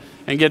happened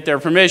and get their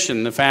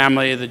permission, the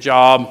family, the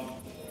job.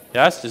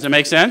 Yes? Does it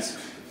make sense?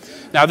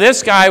 Now,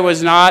 this guy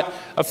was not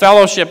a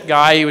fellowship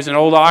guy. He was an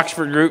old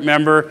Oxford group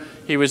member.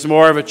 He was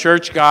more of a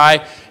church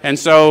guy. And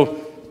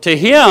so to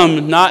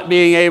him, not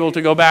being able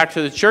to go back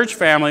to the church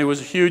family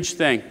was a huge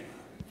thing.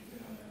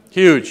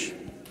 Huge.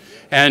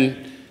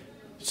 And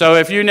so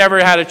if you never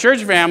had a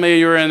church family,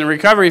 you were in the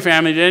recovery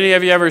family, did any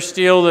of you ever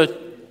steal the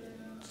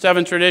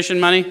seventh tradition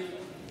money?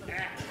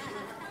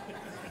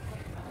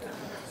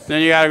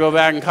 Then you got to go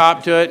back and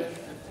cop to it.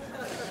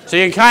 So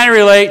you can kind of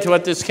relate to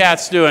what this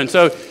cat's doing.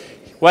 So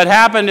what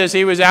happened is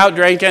he was out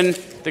drinking.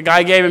 The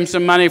guy gave him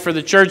some money for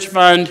the church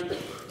fund.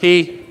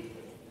 He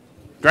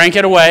drank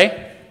it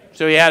away.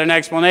 So he had an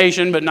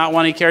explanation, but not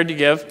one he cared to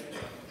give,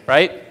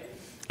 right?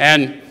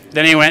 And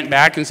then he went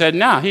back and said,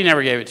 no, he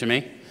never gave it to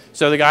me.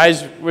 So the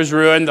guy was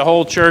ruined. The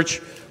whole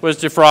church was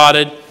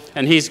defrauded,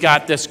 and he's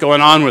got this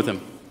going on with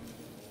him.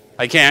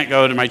 I can't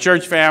go to my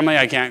church family.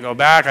 I can't go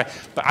back.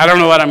 But I don't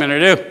know what I'm going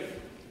to do.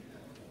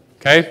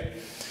 Okay?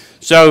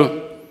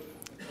 So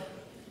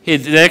the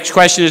next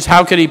question is,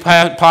 how could he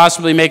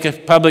possibly make a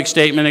public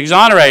statement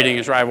exonerating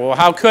his rival? Well,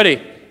 how could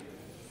he?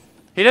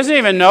 He doesn't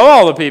even know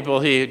all the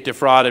people he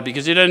defrauded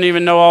because he doesn't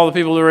even know all the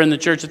people who were in the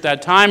church at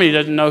that time, and he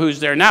doesn't know who's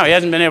there now. He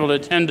hasn't been able to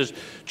attend his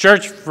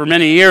church for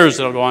many years,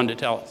 it'll go on to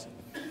tell us.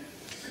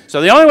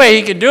 So the only way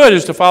he could do it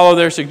is to follow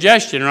their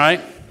suggestion, right?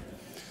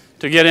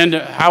 To get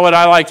into how would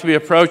I like to be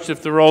approached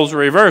if the roles were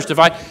reversed.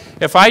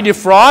 If I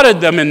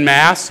defrauded them in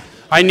mass,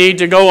 I need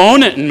to go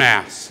own it in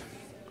mass.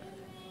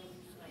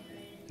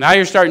 Now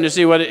you're starting to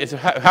see what it is.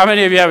 How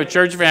many of you have a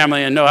church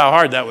family and know how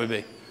hard that would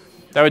be?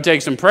 That would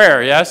take some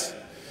prayer, yes?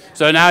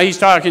 So now he's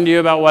talking to you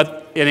about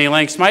what any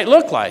lengths might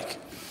look like.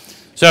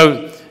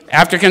 So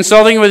after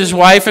consulting with his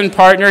wife and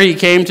partner, he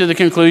came to the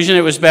conclusion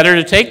it was better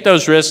to take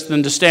those risks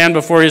than to stand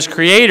before his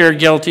Creator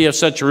guilty of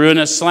such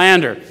ruinous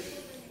slander.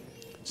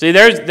 See,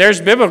 there's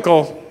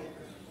biblical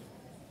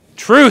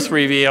truth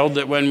revealed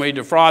that when we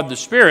defraud the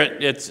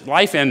Spirit, it's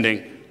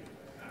life-ending.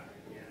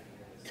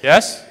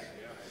 Yes?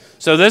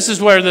 So this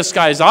is where this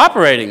guy's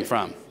operating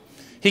from.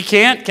 He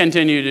can't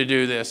continue to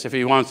do this if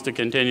he wants to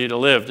continue to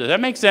live. Does that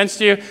make sense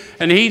to you?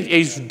 And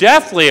he's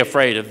deathly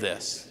afraid of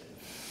this.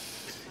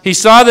 He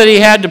saw that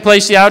he had to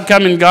place the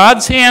outcome in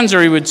God's hands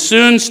or he would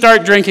soon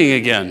start drinking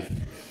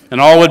again.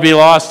 And all would be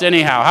lost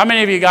anyhow. How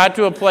many of you got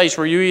to a place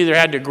where you either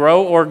had to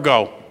grow or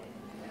go?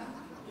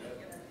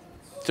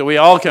 So we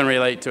all can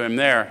relate to him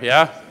there,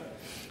 yeah?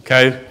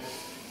 Okay.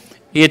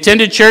 He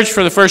attended church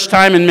for the first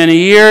time in many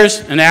years,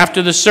 and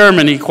after the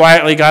sermon, he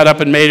quietly got up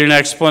and made an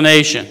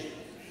explanation.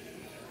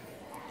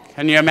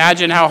 Can you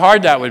imagine how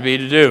hard that would be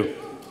to do?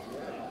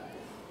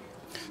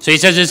 So he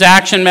says his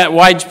action met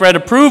widespread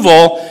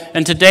approval,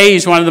 and today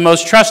he's one of the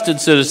most trusted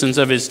citizens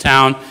of his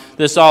town.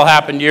 This all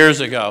happened years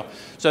ago.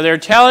 So they're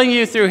telling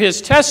you through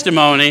his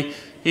testimony,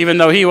 even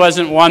though he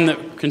wasn't one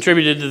that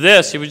contributed to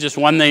this, he was just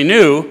one they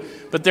knew,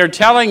 but they're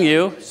telling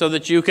you so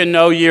that you can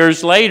know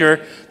years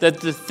later that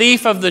the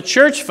thief of the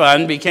church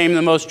fund became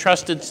the most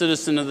trusted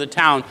citizen of the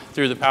town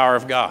through the power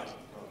of God.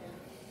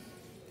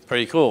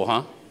 Pretty cool,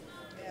 huh?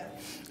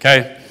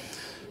 Okay.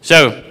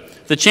 So,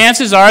 the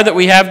chances are that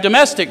we have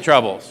domestic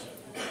troubles.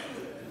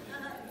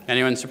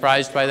 Anyone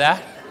surprised by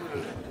that?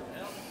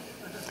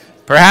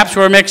 Perhaps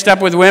we're mixed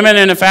up with women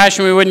in a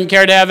fashion we wouldn't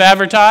care to have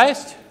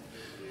advertised.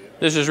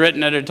 This was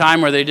written at a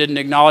time where they didn't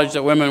acknowledge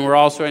that women were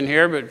also in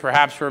here, but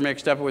perhaps we're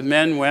mixed up with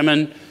men,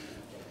 women,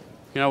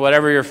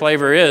 whatever your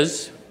flavor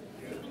is.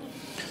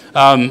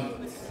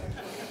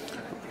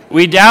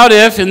 We doubt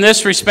if, in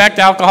this respect,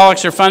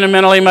 alcoholics are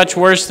fundamentally much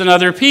worse than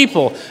other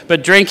people.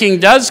 But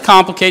drinking does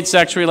complicate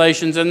sex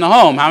relations in the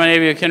home. How many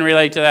of you can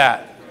relate to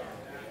that?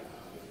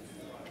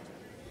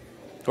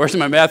 Where's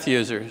my meth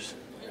users?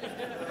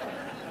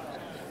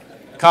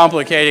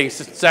 Complicating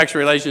sex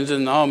relations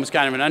in the home is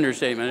kind of an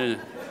understatement, isn't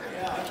it?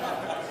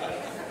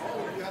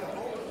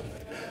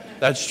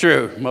 That's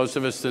true. Most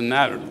of us didn't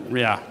that.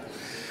 Yeah.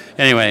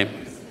 Anyway.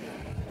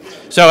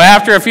 So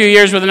after a few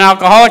years with an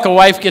alcoholic, a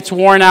wife gets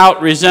worn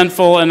out,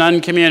 resentful, and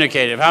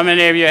uncommunicative. How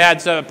many of you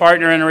had a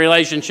partner in a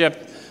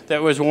relationship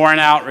that was worn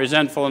out,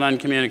 resentful, and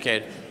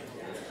uncommunicative?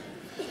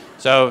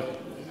 So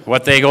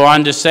what they go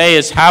on to say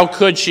is, how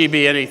could she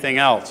be anything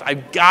else?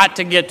 I've got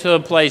to get to a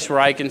place where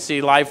I can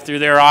see life through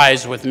their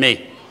eyes with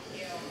me.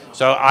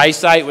 So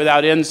eyesight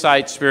without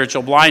insight,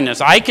 spiritual blindness.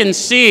 I can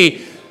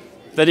see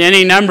that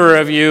any number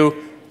of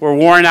you were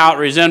worn out,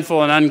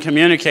 resentful, and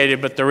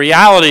uncommunicated, but the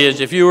reality is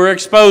if you were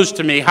exposed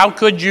to me, how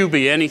could you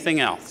be anything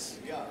else?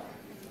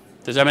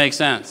 Does that make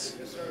sense?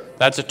 Yes, sir.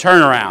 That's a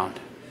turnaround,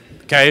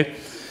 okay?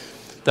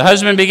 The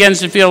husband begins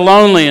to feel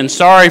lonely and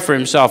sorry for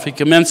himself. He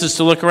commences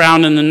to look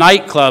around in the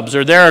nightclubs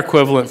or their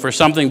equivalent for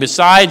something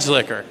besides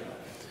liquor.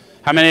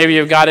 How many of you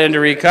have got into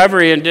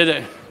recovery and did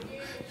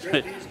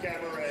it?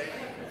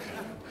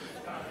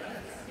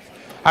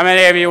 How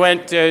many of you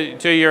went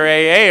to your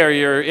AA or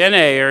your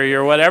NA or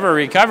your whatever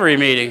recovery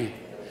meeting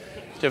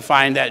to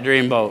find that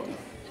dream boat?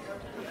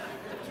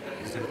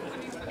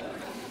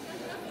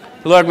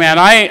 Look, man,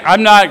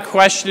 I'm not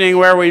questioning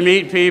where we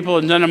meet people.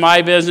 It's none of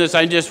my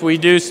business. We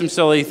do some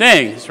silly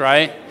things,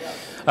 right?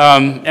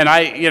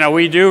 And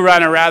we do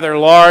run a rather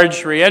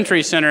large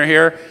reentry center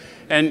here.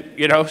 And,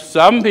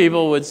 some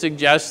people would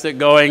suggest that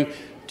going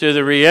to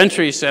the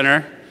reentry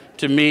center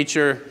to meet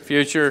your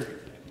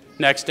future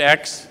next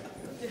ex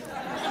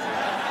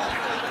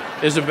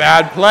is a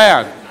bad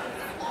plan.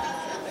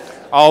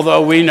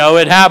 Although we know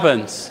it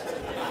happens.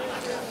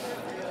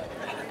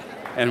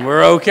 And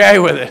we're okay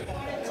with it.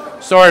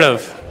 Sort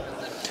of.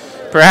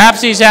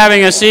 Perhaps he's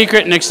having a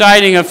secret and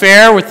exciting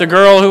affair with the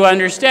girl who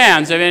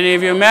understands. Have any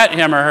of you met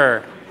him or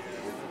her?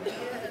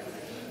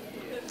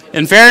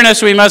 In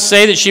fairness, we must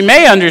say that she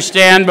may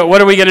understand, but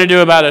what are we going to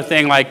do about a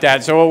thing like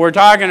that? So what we're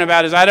talking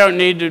about is I don't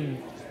need to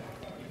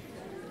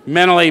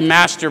mentally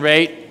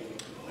masturbate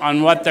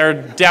on what their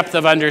depth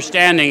of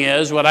understanding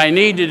is. What I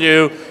need to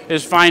do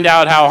is find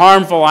out how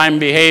harmful I'm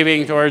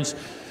behaving towards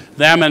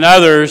them and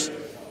others,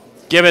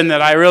 given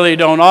that I really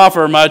don't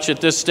offer much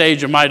at this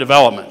stage of my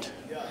development.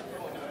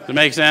 Does that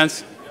make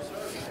sense?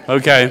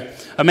 Okay.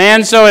 A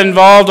man so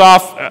involved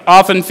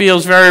often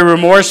feels very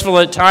remorseful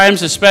at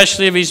times,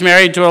 especially if he's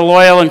married to a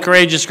loyal and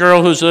courageous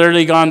girl who's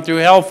literally gone through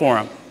hell for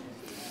him.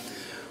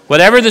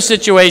 Whatever the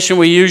situation,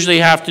 we usually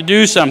have to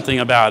do something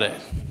about it.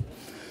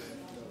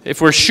 If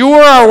we're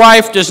sure our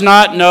wife does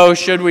not know,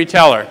 should we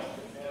tell her?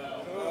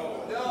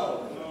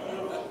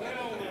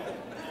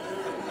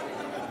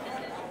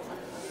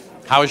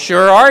 How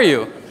sure are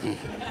you?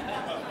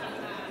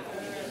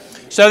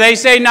 So they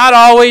say not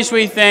always,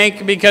 we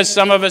think, because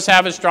some of us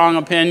have a strong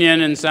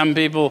opinion and some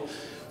people,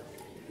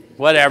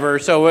 whatever.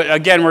 So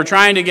again, we're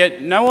trying to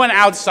get, no one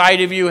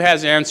outside of you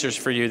has answers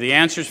for you. The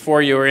answers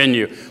for you are in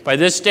you. By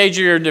this stage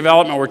of your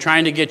development, we're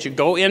trying to get you,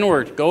 go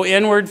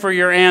inward for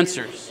your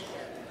answers.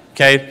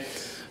 Okay?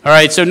 All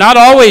right, so not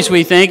always,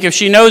 we think. If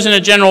she knows in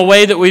a general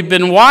way that we've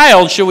been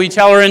wild, should we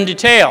tell her in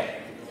detail?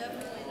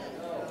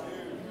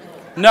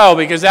 No,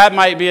 because that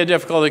might be a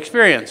difficult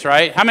experience,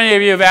 right? How many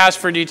of you have asked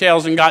for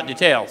details and got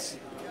details?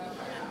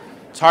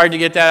 It's hard to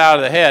get that out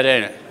of the head,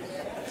 ain't it?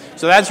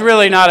 So that's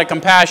really not a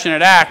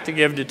compassionate act to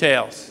give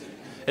details.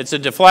 It's a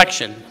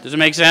deflection. Does it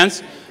make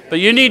sense?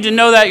 But you need to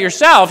know that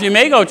yourself. You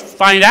may go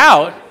find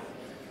out.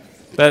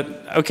 But,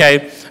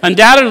 okay.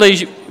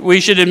 Undoubtedly,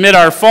 we should admit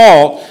our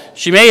fault.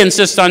 She may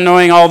insist on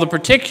knowing all the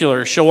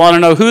particulars. She'll want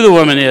to know who the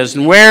woman is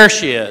and where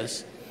she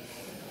is.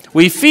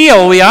 We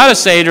feel we ought to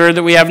say to her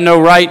that we have no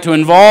right to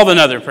involve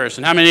another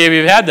person. How many of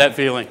you have had that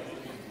feeling?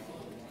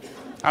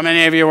 How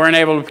many of you weren't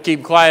able to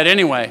keep quiet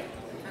anyway?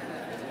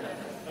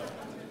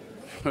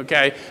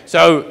 Okay,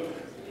 so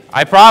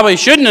I probably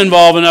shouldn't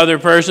involve another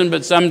person,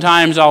 but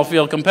sometimes I'll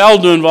feel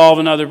compelled to involve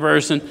another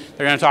person.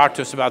 They're going to talk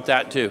to us about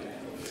that too.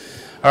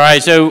 All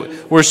right, so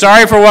we're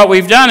sorry for what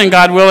we've done, and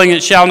God willing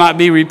it shall not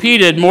be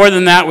repeated. More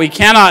than that we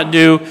cannot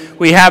do.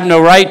 We have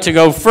no right to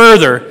go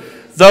further,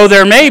 though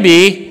there may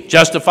be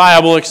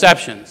justifiable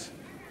exceptions.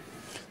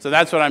 So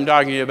that's what I'm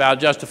talking about,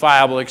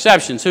 justifiable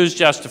exceptions. Whose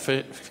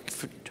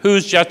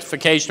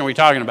justification are we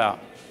talking about?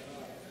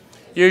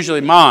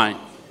 Usually mine.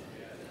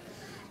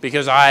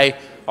 Because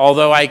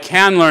although I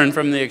can learn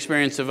from the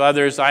experience of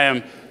others, I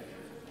am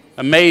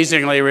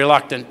amazingly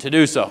reluctant to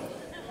do so.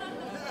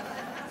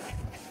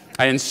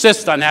 I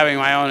insist on having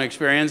my own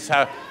experience,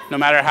 no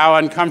matter how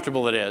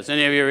uncomfortable it is.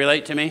 Any of you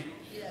relate to me?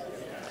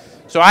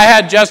 So I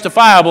had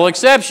justifiable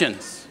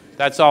exceptions.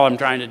 That's all I'm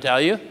trying to tell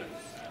you.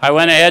 I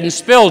went ahead and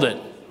spilled it,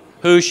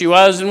 who she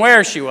was and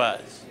where she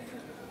was.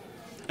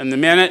 And the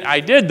minute I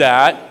did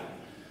that,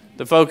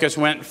 the focus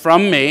went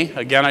from me.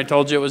 Again, I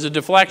told you it was a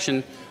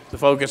deflection. The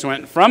focus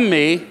went from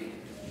me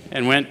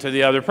and went to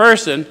the other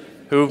person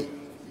who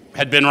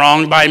had been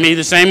wronged by me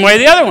the same way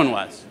the other one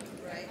was.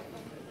 Right.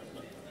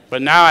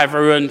 But now I've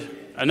ruined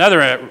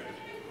another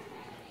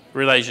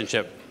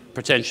relationship,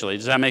 potentially.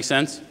 Does that make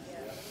sense?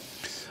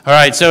 All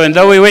right, so and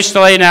though we wish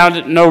to lay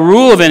down no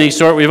rule of any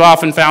sort, we've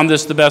often found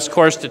this the best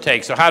course to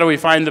take. So how do we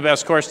find the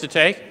best course to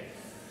take?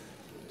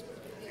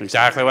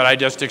 Exactly what I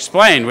just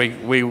explained.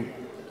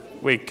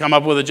 We come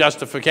up with a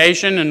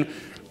justification and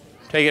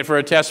take it for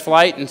a test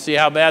flight and see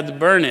how bad the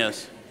burn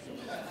is.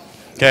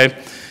 Okay?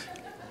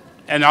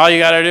 And all you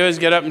got to do is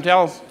get up and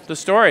tell the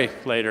story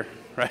later,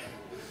 right?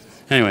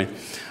 Anyway,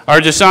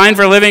 our design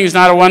for living is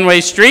not a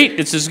one-way street.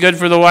 It's as good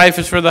for the wife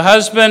as for the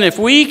husband. If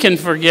we can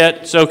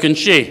forget, so can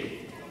she.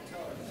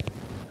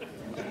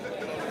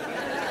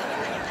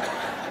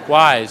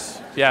 Wise.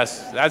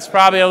 Yes, that's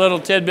probably a little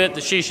tidbit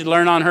that she should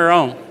learn on her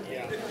own.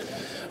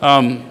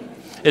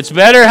 It's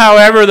better,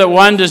 however, that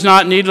one does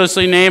not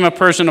needlessly name a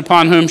person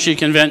upon whom she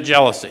can vent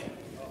jealousy.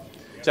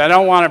 So I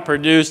don't want to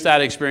produce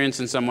that experience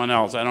in someone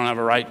else. I don't have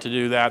a right to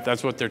do that.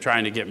 That's what they're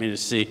trying to get me to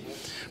see.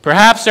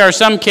 Perhaps there are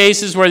some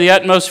cases where the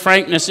utmost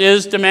frankness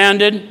is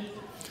demanded.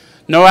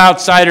 No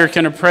outsider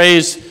can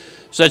appraise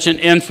such an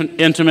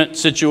intimate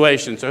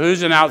situation. So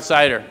who's an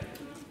outsider?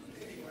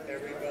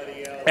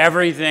 Everybody else.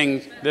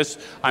 Everything.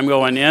 I'm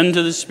going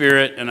into the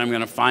Spirit and I'm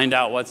going to find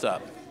out what's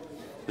up.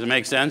 Does it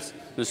make sense?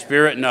 The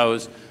Spirit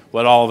knows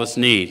what all of us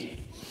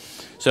need.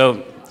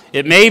 So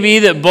it may be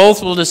that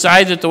both will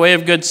decide that the way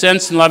of good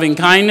sense and loving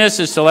kindness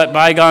is to let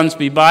bygones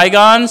be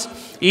bygones.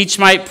 Each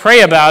might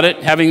pray about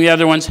it, having the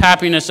other one's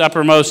happiness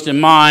uppermost in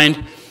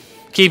mind.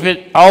 Keep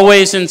it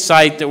always in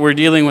sight that we're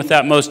dealing with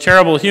that most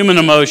terrible human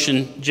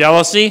emotion,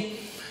 jealousy.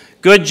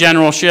 Good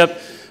generalship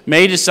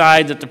may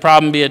decide that the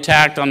problem be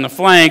attacked on the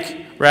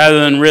flank rather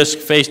than risk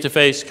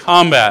face-to-face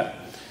combat.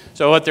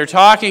 So what they're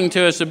talking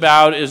to us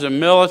about is a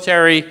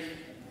military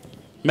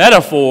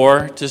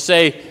metaphor to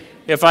say,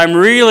 if I'm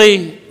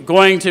really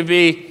going to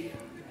be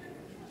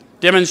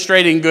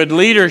demonstrating good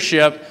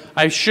leadership,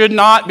 I should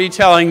not be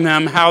telling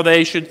them how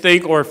they should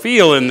think or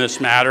feel in this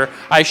matter.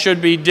 I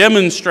should be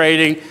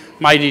demonstrating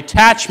my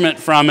detachment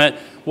from it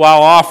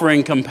while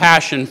offering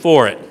compassion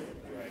for it.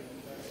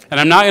 And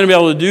I'm not going to be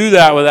able to do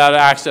that without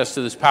access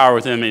to this power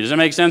within me. Does that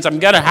make sense? I'm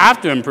going to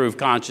have to improve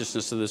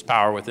consciousness of this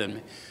power within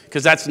me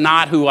because that's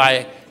not who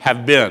I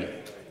have been.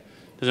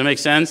 Does that make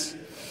sense?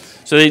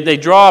 So they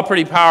draw a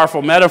pretty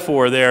powerful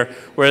metaphor there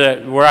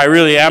where I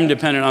really am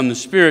dependent on the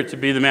Spirit to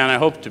be the man I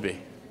hope to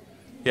be.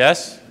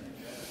 Yes?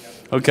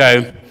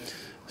 Okay.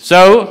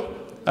 So,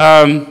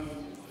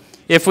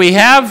 if we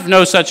have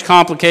no such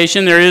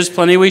complication, there is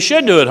plenty we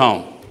should do at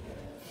home.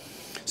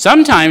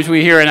 Sometimes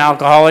we hear an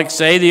alcoholic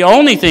say the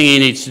only thing he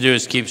needs to do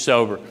is keep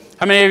sober.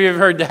 How many of you have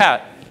heard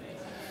that?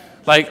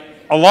 Like,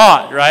 a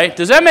lot, right?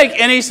 Does that make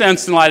any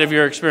sense in light of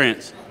your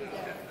experience?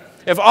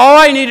 If all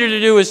I needed to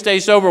do was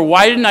stay sober,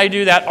 why didn't I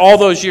do that all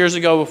those years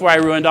ago before I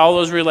ruined all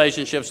those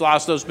relationships,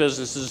 lost those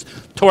businesses,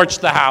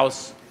 torched the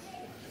house?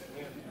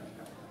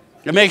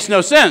 It makes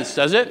no sense,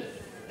 does it?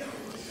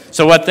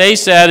 So what they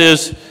said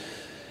is,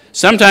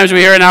 sometimes we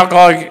hear an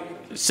alcoholic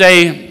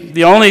say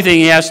the only thing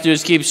he has to do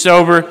is keep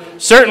sober.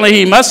 Certainly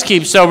he must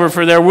keep sober,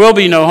 for there will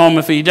be no home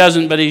if he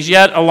doesn't, but he's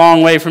yet a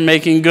long way from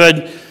making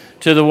good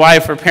to the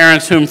wife or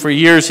parents whom for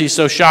years he's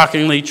so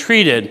shockingly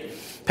treated.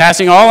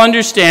 Passing all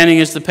understanding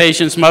is the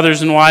patience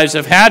mothers and wives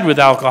have had with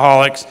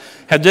alcoholics.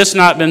 Had this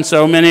not been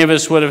so, many of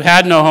us would have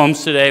had no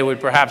homes today, would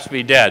perhaps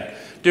be dead.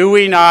 Do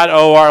we not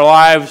owe our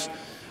lives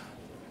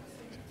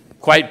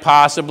quite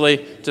possibly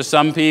to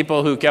some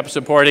people who kept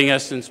supporting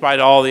us in spite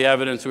of all the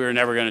evidence we were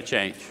never going to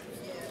change?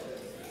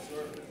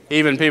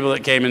 Even people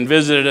that came and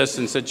visited us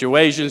in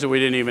situations that we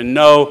didn't even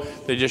know.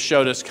 They just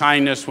showed us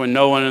kindness when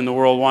no one in the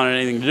world wanted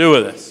anything to do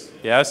with us.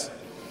 Yes?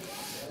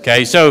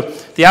 Okay, so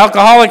the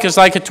alcoholic is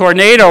like a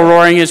tornado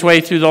roaring his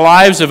way through the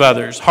lives of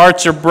others.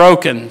 Hearts are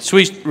broken.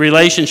 Sweet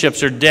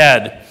relationships are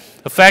dead.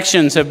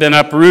 Affections have been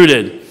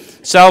uprooted.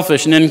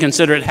 Selfish and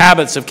inconsiderate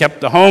habits have kept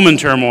the home in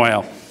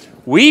turmoil.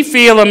 We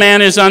feel a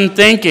man is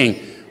unthinking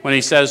when he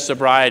says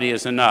sobriety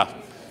is enough.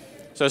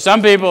 So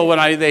some people,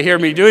 when they hear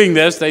me doing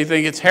this, they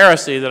think it's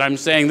heresy that I'm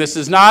saying this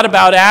is not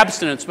about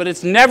abstinence, but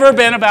it's never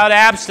been about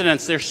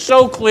abstinence. They're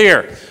so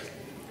clear.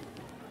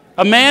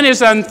 A man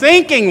is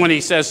unthinking when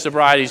he says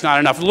sobriety is not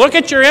enough. Look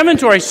at your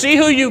inventory. See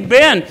who you've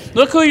been.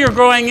 Look who you're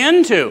growing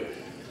into.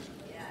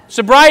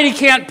 Sobriety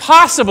can't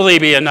possibly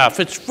be enough.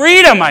 It's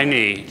freedom I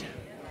need.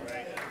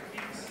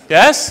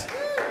 Yes?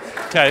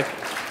 Okay.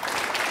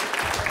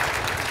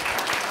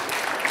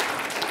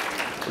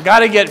 We've got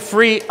to get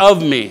free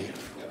of me.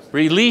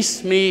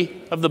 Release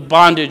me of the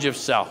bondage of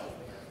self.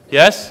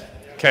 Yes?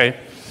 Okay.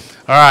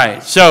 All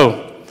right.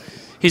 So,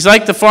 he's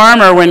like the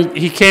farmer when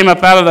he came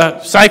up out of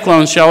the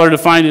cyclone shelter to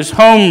find his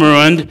home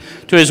ruined.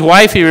 To his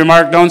wife he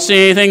remarked, "Don't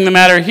see anything the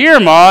matter here,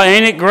 Ma.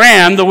 Ain't it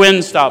grand the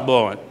wind stopped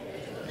blowing?"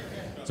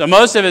 So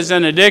most of us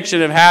in addiction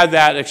have had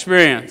that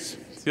experience.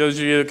 Those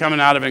of you that are coming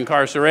out of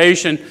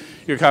incarceration,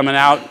 you're coming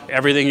out,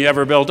 everything you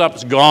ever built up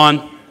is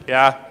gone.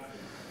 Yeah?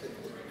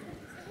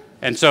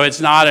 And so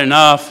it's not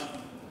enough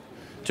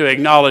to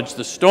acknowledge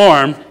the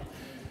storm.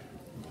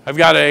 I've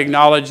got to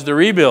acknowledge the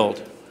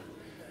rebuild.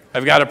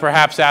 I've got to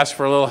perhaps ask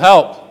for a little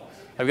help.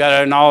 I've got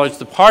to acknowledge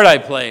the part I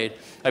played.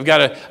 I've got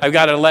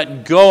to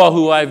let go of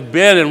who I've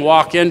been and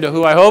walk into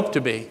who I hope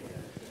to be.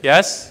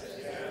 Yes?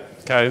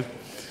 Okay.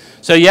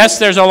 So yes,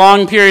 there's a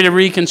long period of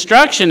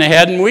reconstruction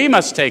ahead, and we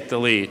must take the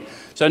lead.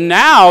 So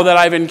now that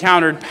I've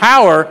encountered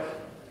power,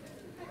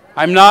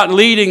 I'm not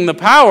leading the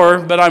power,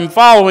 but I'm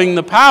following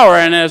the power,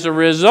 and as a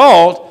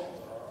result,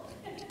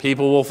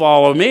 people will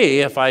follow me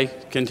if I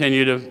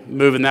continue to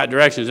move in that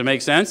direction. Does it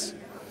make sense?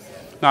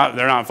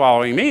 They're not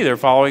following me, they're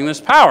following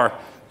this power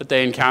that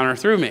they encounter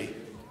through me.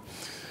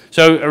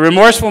 So a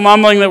remorseful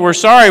mumbling that we're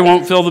sorry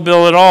won't fill the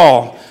bill at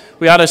all.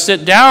 We ought to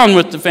sit down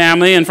with the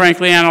family and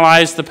frankly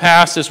analyze the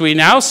past as we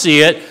now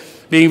see it,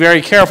 being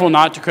very careful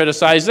not to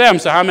criticize them.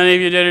 So how many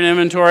of you did an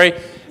inventory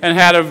and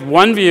had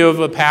one view of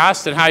the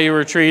past and how you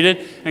were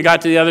treated, and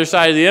got to the other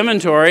side of the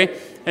inventory,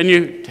 and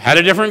you had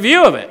a different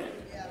view of it.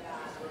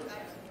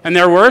 And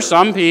there were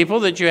some people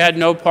that you had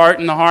no part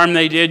in the harm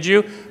they did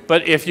you,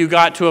 but if you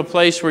got to a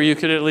place where you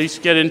could at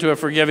least get into a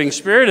forgiving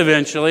spirit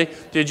eventually,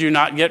 did you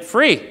not get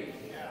free?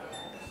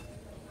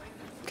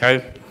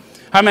 Okay.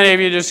 How many of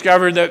you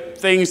discovered that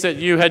things that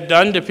you had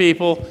done to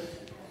people,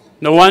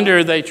 no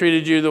wonder they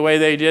treated you the way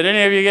they did?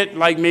 Any of you get,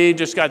 like me,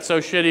 just got so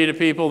shitty to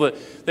people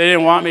that they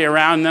didn't want me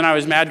around, and then I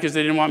was mad because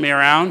they didn't want me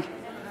around?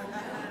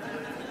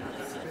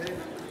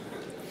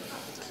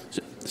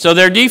 So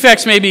their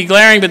defects may be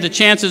glaring, but the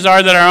chances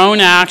are that our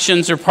own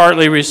actions are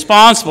partly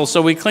responsible.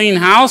 So we clean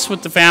house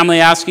with the family,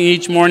 asking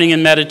each morning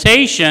in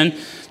meditation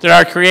that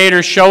our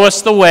Creator show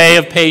us the way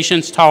of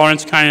patience,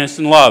 tolerance, kindness,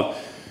 and love.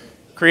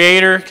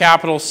 Creator,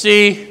 capital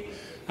C,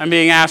 I'm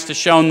being asked to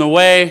show the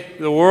way.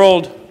 The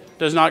world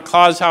does not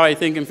cause how I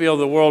think and feel.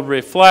 The world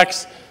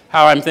reflects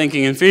how I'm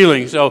thinking and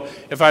feeling. So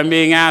if I'm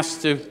being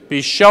asked to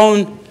be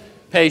shown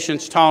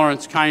patience,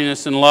 tolerance,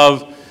 kindness, and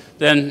love,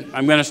 then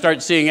I'm going to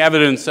start seeing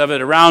evidence of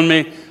it around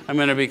me. I'm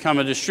going to become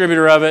a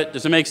distributor of it.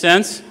 Does it make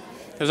sense?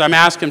 Because I'm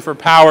asking for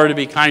power to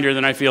be kinder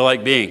than I feel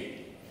like being.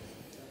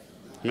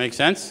 Make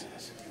sense?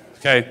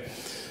 Okay.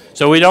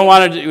 So we don't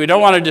want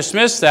to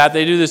dismiss that.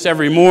 They do this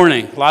every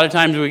morning. A lot of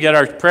times we get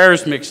our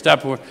prayers mixed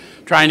up. We're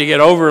trying to get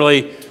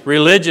overly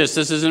religious.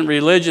 This isn't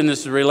religion.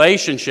 This is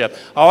relationship.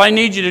 All I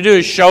need you to do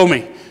is show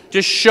me.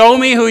 Just show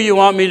me who you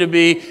want me to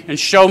be, and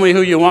show me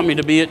who you want me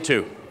to be it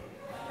to.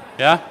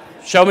 Yeah?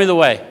 Show me the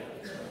way.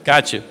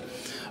 Got you.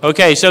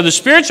 Okay, so the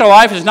spiritual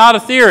life is not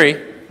a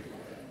theory.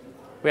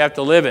 We have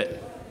to live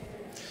it.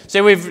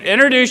 See, we've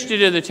introduced you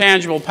to the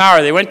tangible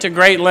power. They went to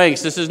great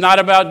lengths. This is not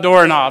about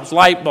doorknobs,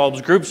 light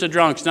bulbs, groups of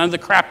drunks, none of the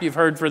crap you've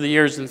heard for the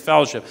years in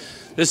fellowship.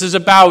 This is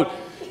about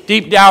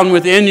deep down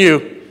within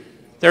you,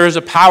 there is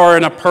a power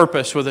and a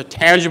purpose with a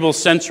tangible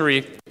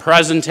sensory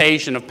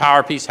presentation of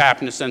power, peace,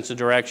 happiness, sense of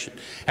direction.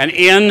 And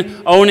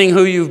in owning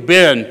who you've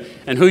been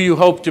and who you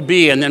hope to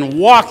be, and then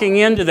walking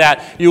into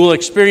that, you will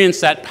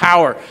experience that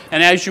power.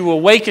 And as you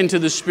awaken to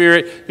the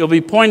Spirit, you'll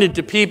be pointed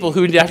to people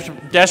who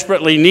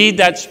desperately need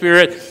that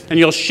Spirit, and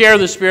you'll share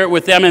the Spirit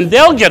with them, and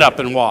they'll get up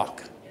and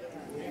walk.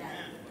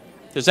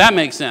 Does that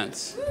make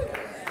sense?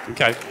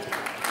 Okay.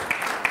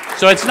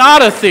 So it's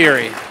not a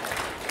theory.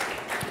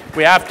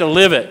 We have to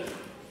live it.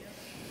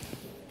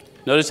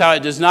 Notice how it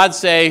does not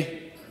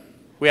say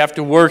we have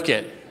to work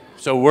it.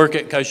 So work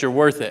it because you're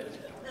worth it.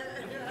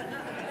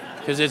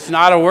 Because it's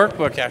not a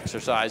workbook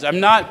exercise. I'm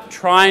not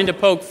trying to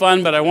poke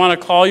fun, but I want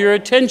to call your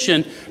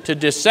attention to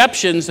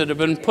deceptions that have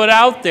been put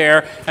out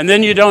there, and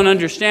then you don't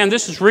understand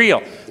this is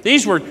real.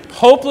 These were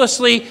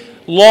hopelessly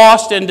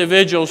lost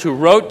individuals who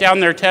wrote down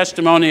their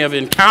testimony of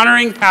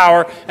encountering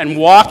power and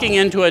walking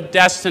into a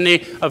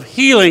destiny of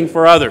healing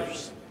for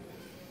others.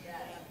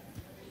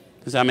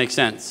 Does that make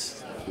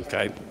sense?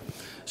 Okay.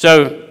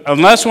 So,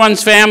 unless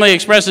one's family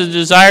expresses a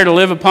desire to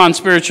live upon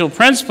spiritual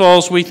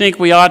principles, we think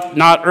we ought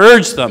not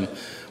urge them.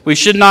 We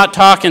should not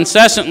talk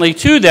incessantly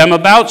to them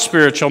about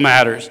spiritual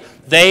matters.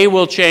 They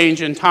will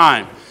change in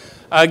time.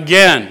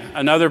 Again,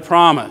 another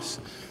promise.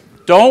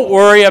 Don't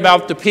worry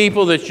about the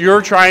people that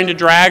you're trying to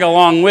drag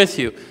along with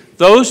you.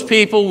 Those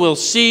people will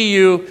see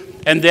you,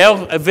 and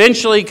they'll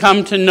eventually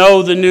come to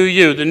know the new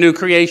you, the new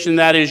creation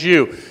that is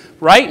you.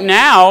 Right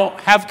now,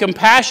 have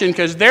compassion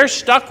because they're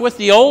stuck with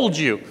the old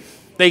you.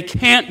 They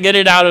can't get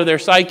it out of their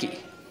psyche.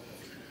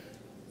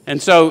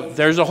 And so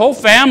there's a whole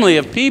family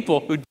of people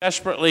who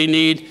desperately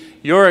need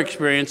your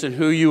experience and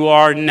who you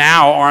are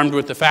now, armed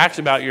with the facts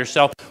about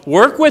yourself.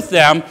 Work with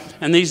them,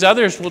 and these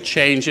others will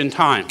change in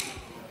time.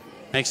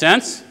 Make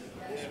sense?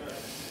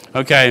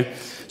 Okay.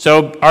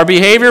 So our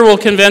behavior will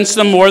convince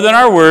them more than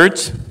our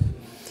words.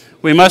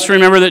 We must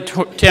remember that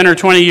 10 or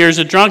 20 years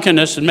of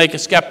drunkenness would make a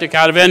skeptic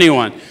out of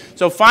anyone.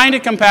 So find a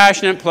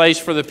compassionate place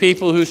for the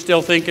people who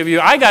still think of you.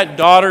 I got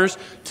daughters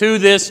to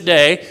this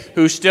day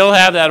who still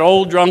have that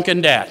old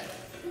drunken dad.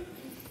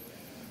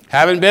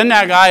 Haven't been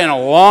that guy in a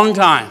long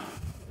time.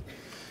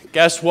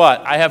 Guess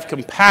what? I have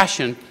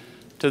compassion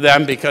to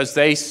them because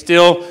they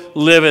still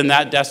live in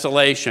that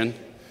desolation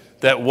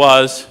that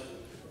was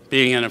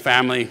being in a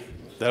family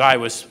that I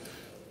was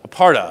a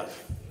part of.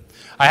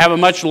 I have a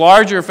much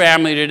larger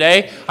family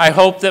today. I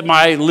hope that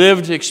my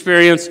lived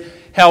experience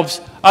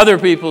helps other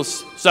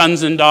people's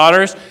sons and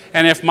daughters.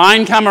 And if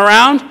mine come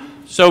around,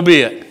 so be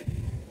it.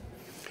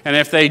 And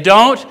if they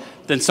don't,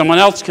 then someone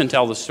else can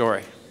tell the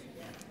story.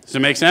 Does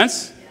it make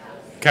sense?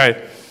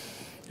 Okay.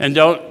 And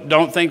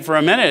don't think for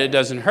a minute it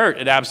doesn't hurt.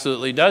 It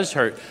absolutely does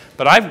hurt.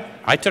 But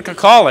I took a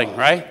calling,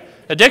 right?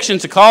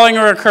 Addiction's a calling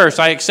or a curse.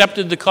 I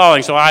accepted the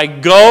calling. So I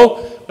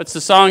go, what's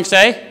the song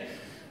say?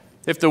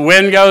 If the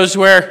wind goes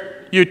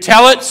where you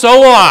tell it, so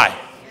will I.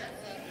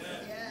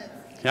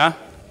 Yeah?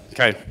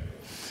 Okay.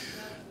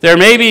 There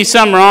may be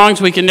some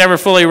wrongs we can never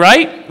fully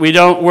right. We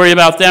don't worry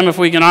about them if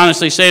we can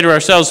honestly say to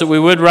ourselves that we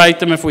would right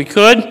them if we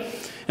could.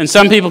 And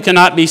some people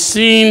cannot be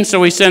seen,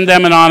 so we send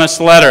them an honest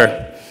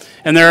letter.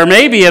 And there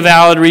may be a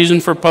valid reason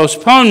for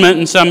postponement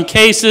in some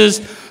cases,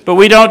 but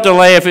we don't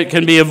delay if it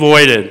can be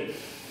avoided.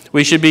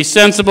 We should be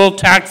sensible,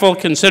 tactful,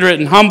 considerate,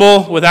 and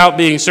humble without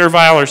being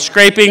servile or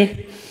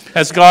scraping.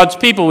 As God's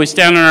people, we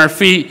stand on our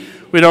feet.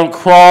 We don't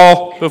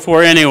crawl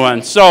before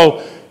anyone.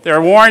 So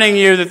they're warning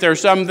you that there are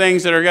some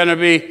things that are going to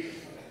be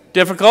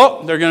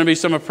difficult. There are going to be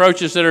some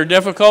approaches that are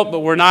difficult, but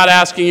we're not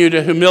asking you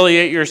to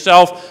humiliate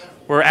yourself.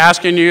 We're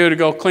asking you to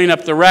go clean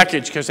up the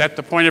wreckage, because at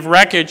the point of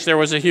wreckage, there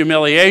was a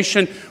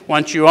humiliation.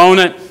 Once you own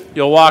it,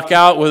 you'll walk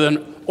out with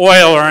an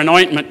oil or an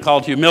ointment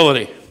called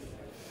humility,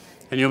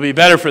 and you'll be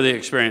better for the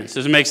experience.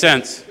 Does it make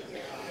sense?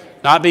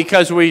 Not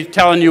because we're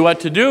telling you what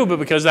to do, but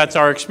because that's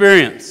our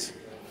experience.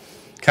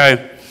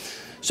 Okay?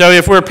 So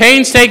if we're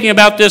painstaking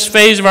about this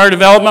phase of our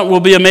development, we'll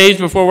be amazed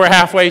before we're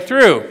halfway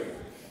through.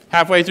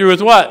 Halfway through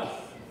with what?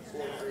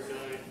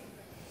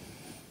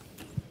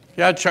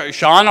 Yeah,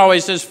 Sean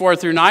always says 4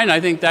 through 9. I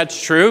think that's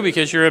true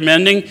because you're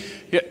amending.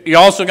 You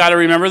also got to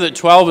remember that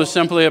 12 is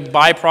simply a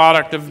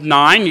byproduct of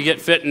 9. You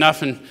get fit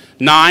enough in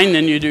 9,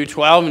 then you do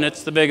 12, and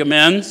it's the big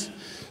amends.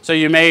 So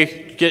you may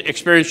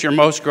experience your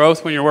most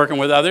growth when you're working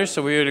with others.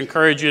 So we would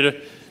encourage you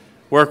to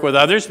work with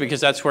others,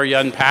 because that's where you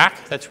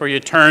unpack. That's where you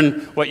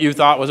turn what you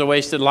thought was a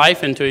wasted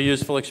life into a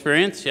useful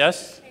experience.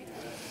 Yes?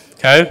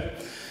 Okay.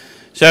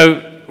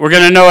 So we're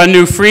going to know a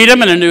new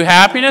freedom and a new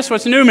happiness.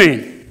 What's new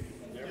mean?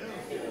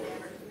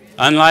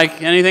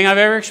 Unlike anything I've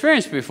ever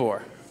experienced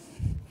before.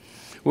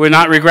 We will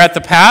not regret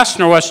the past,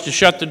 nor wish to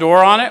shut the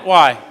door on it.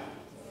 Why?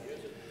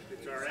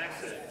 It's our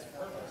asset.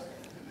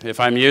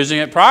 If I'm using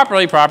it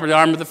properly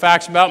armed with the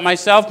facts about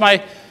myself, my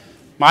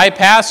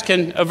past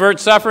can avert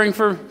suffering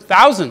for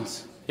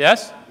thousands.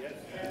 Yes?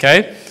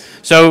 Okay.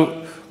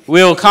 So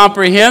we will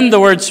comprehend the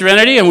word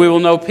serenity, and we will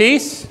know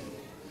peace.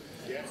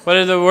 What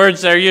are the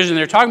words they're using?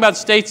 They're talking about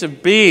states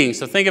of being.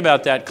 So think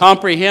about that.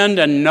 Comprehend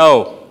and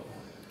know.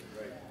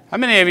 How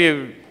many of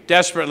you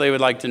desperately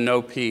would like to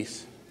know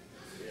peace?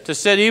 To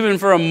sit even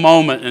for a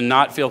moment and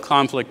not feel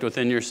conflict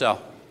within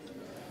yourself.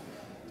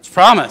 It's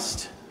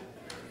promised.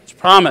 It's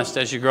promised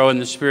as you grow in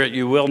the Spirit,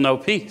 you will know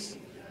peace.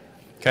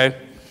 Okay?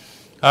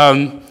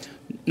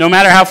 No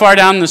matter how far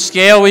down the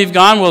scale we've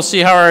gone, we'll see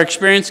how our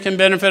experience can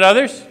benefit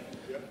others.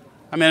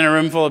 I'm in a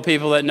room full of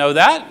people that know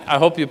that. I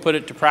hope you put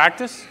it to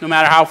practice. No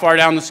matter how far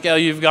down the scale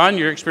you've gone,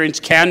 your experience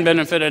can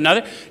benefit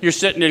another. You're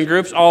sitting in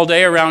groups all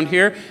day around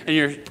here, and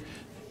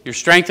you're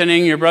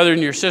strengthening your brother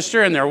and your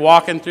sister, and they're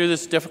walking through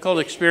this difficult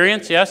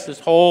experience, yes, this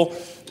whole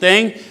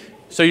thing.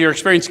 So your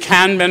experience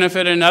can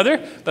benefit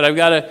another, but I've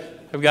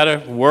got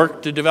to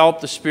work to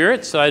develop the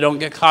Spirit so I don't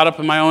get caught up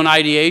in my own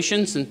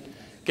ideations and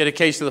get a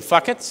case of the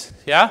fuckets,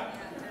 yeah?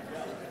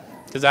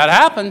 Because that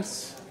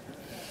happens,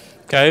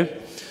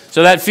 okay?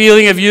 So that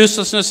feeling of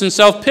uselessness and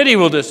self-pity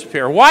will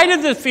disappear. Why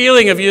did the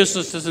feeling of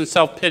uselessness and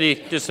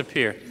self-pity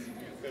disappear?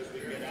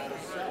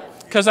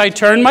 Because I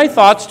turned my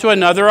thoughts to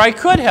another I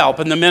could help.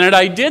 And the minute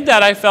I did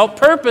that, I felt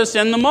purpose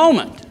in the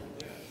moment.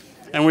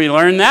 And we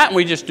learn that, and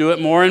we just do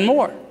it more and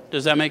more.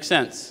 Does that make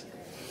sense?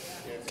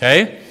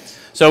 Okay?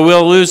 So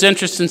we'll lose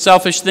interest in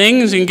selfish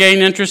things and gain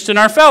interest in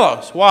our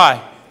fellows.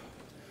 Why?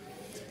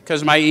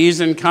 Because my ease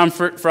and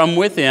comfort from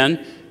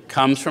within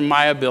comes from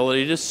my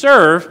ability to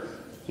serve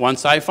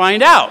once I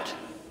find out.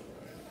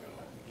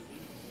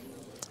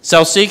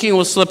 Self-seeking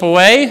will slip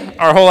away.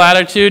 Our whole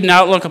attitude and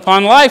outlook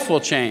upon life will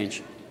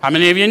change. How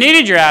many of you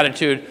needed your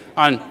attitude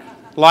on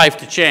life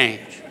to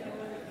change?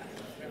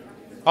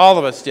 All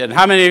of us did.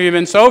 How many of you have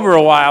been sober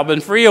a while,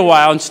 been free a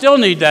while, and still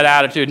need that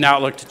attitude and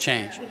outlook to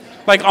change?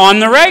 Like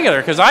on the regular,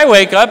 because I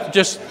wake up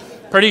just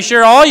pretty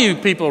sure all you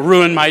people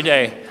ruined my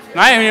day. And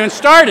I haven't even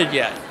started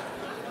yet.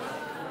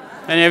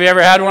 Any of you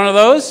ever had one of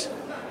those?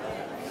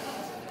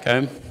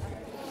 Okay.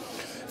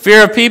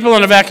 Fear of people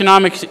and of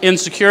economic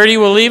insecurity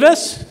will leave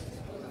us.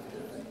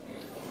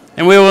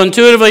 And we will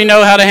intuitively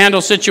know how to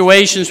handle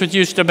situations which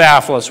used to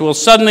baffle us. We'll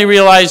suddenly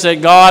realize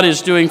that God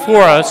is doing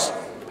for us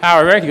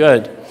power, very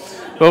good,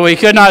 what we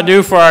could not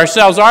do for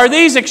ourselves. Are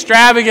these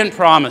extravagant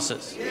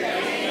promises?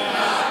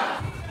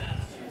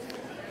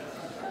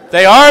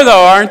 They are,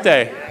 though, aren't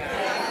they?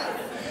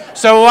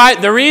 So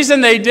the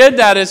reason they did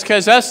that is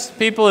because us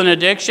people in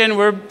addiction,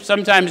 we're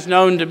sometimes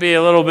known to be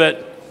a little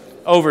bit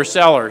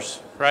oversellers,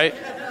 right?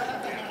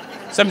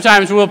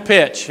 Sometimes we'll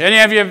pitch. Any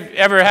of you have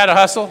ever had a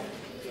hustle?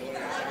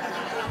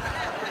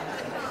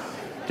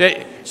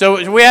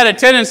 So we had a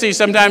tendency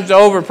sometimes to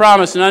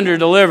overpromise and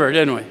underdeliver,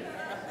 didn't we?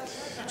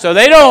 So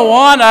they don't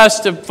want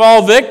us to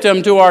fall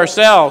victim to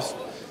ourselves.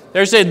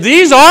 They're saying,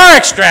 these are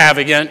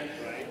extravagant,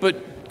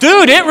 but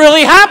dude, it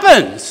really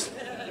happens.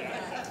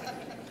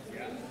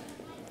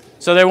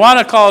 So they want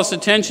to call us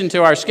attention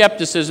to our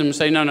skepticism and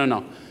say,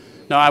 no,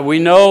 we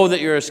know that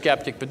you're a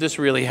skeptic, but this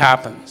really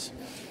happens.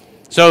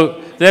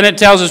 So then it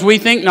tells us, we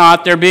think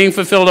not, they're being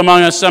fulfilled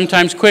among us,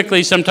 sometimes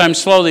quickly, sometimes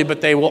slowly, but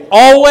they will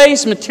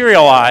always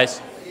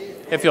materialize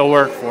if you'll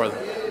work for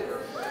them.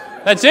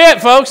 That's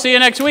it, folks. See you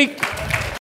next week.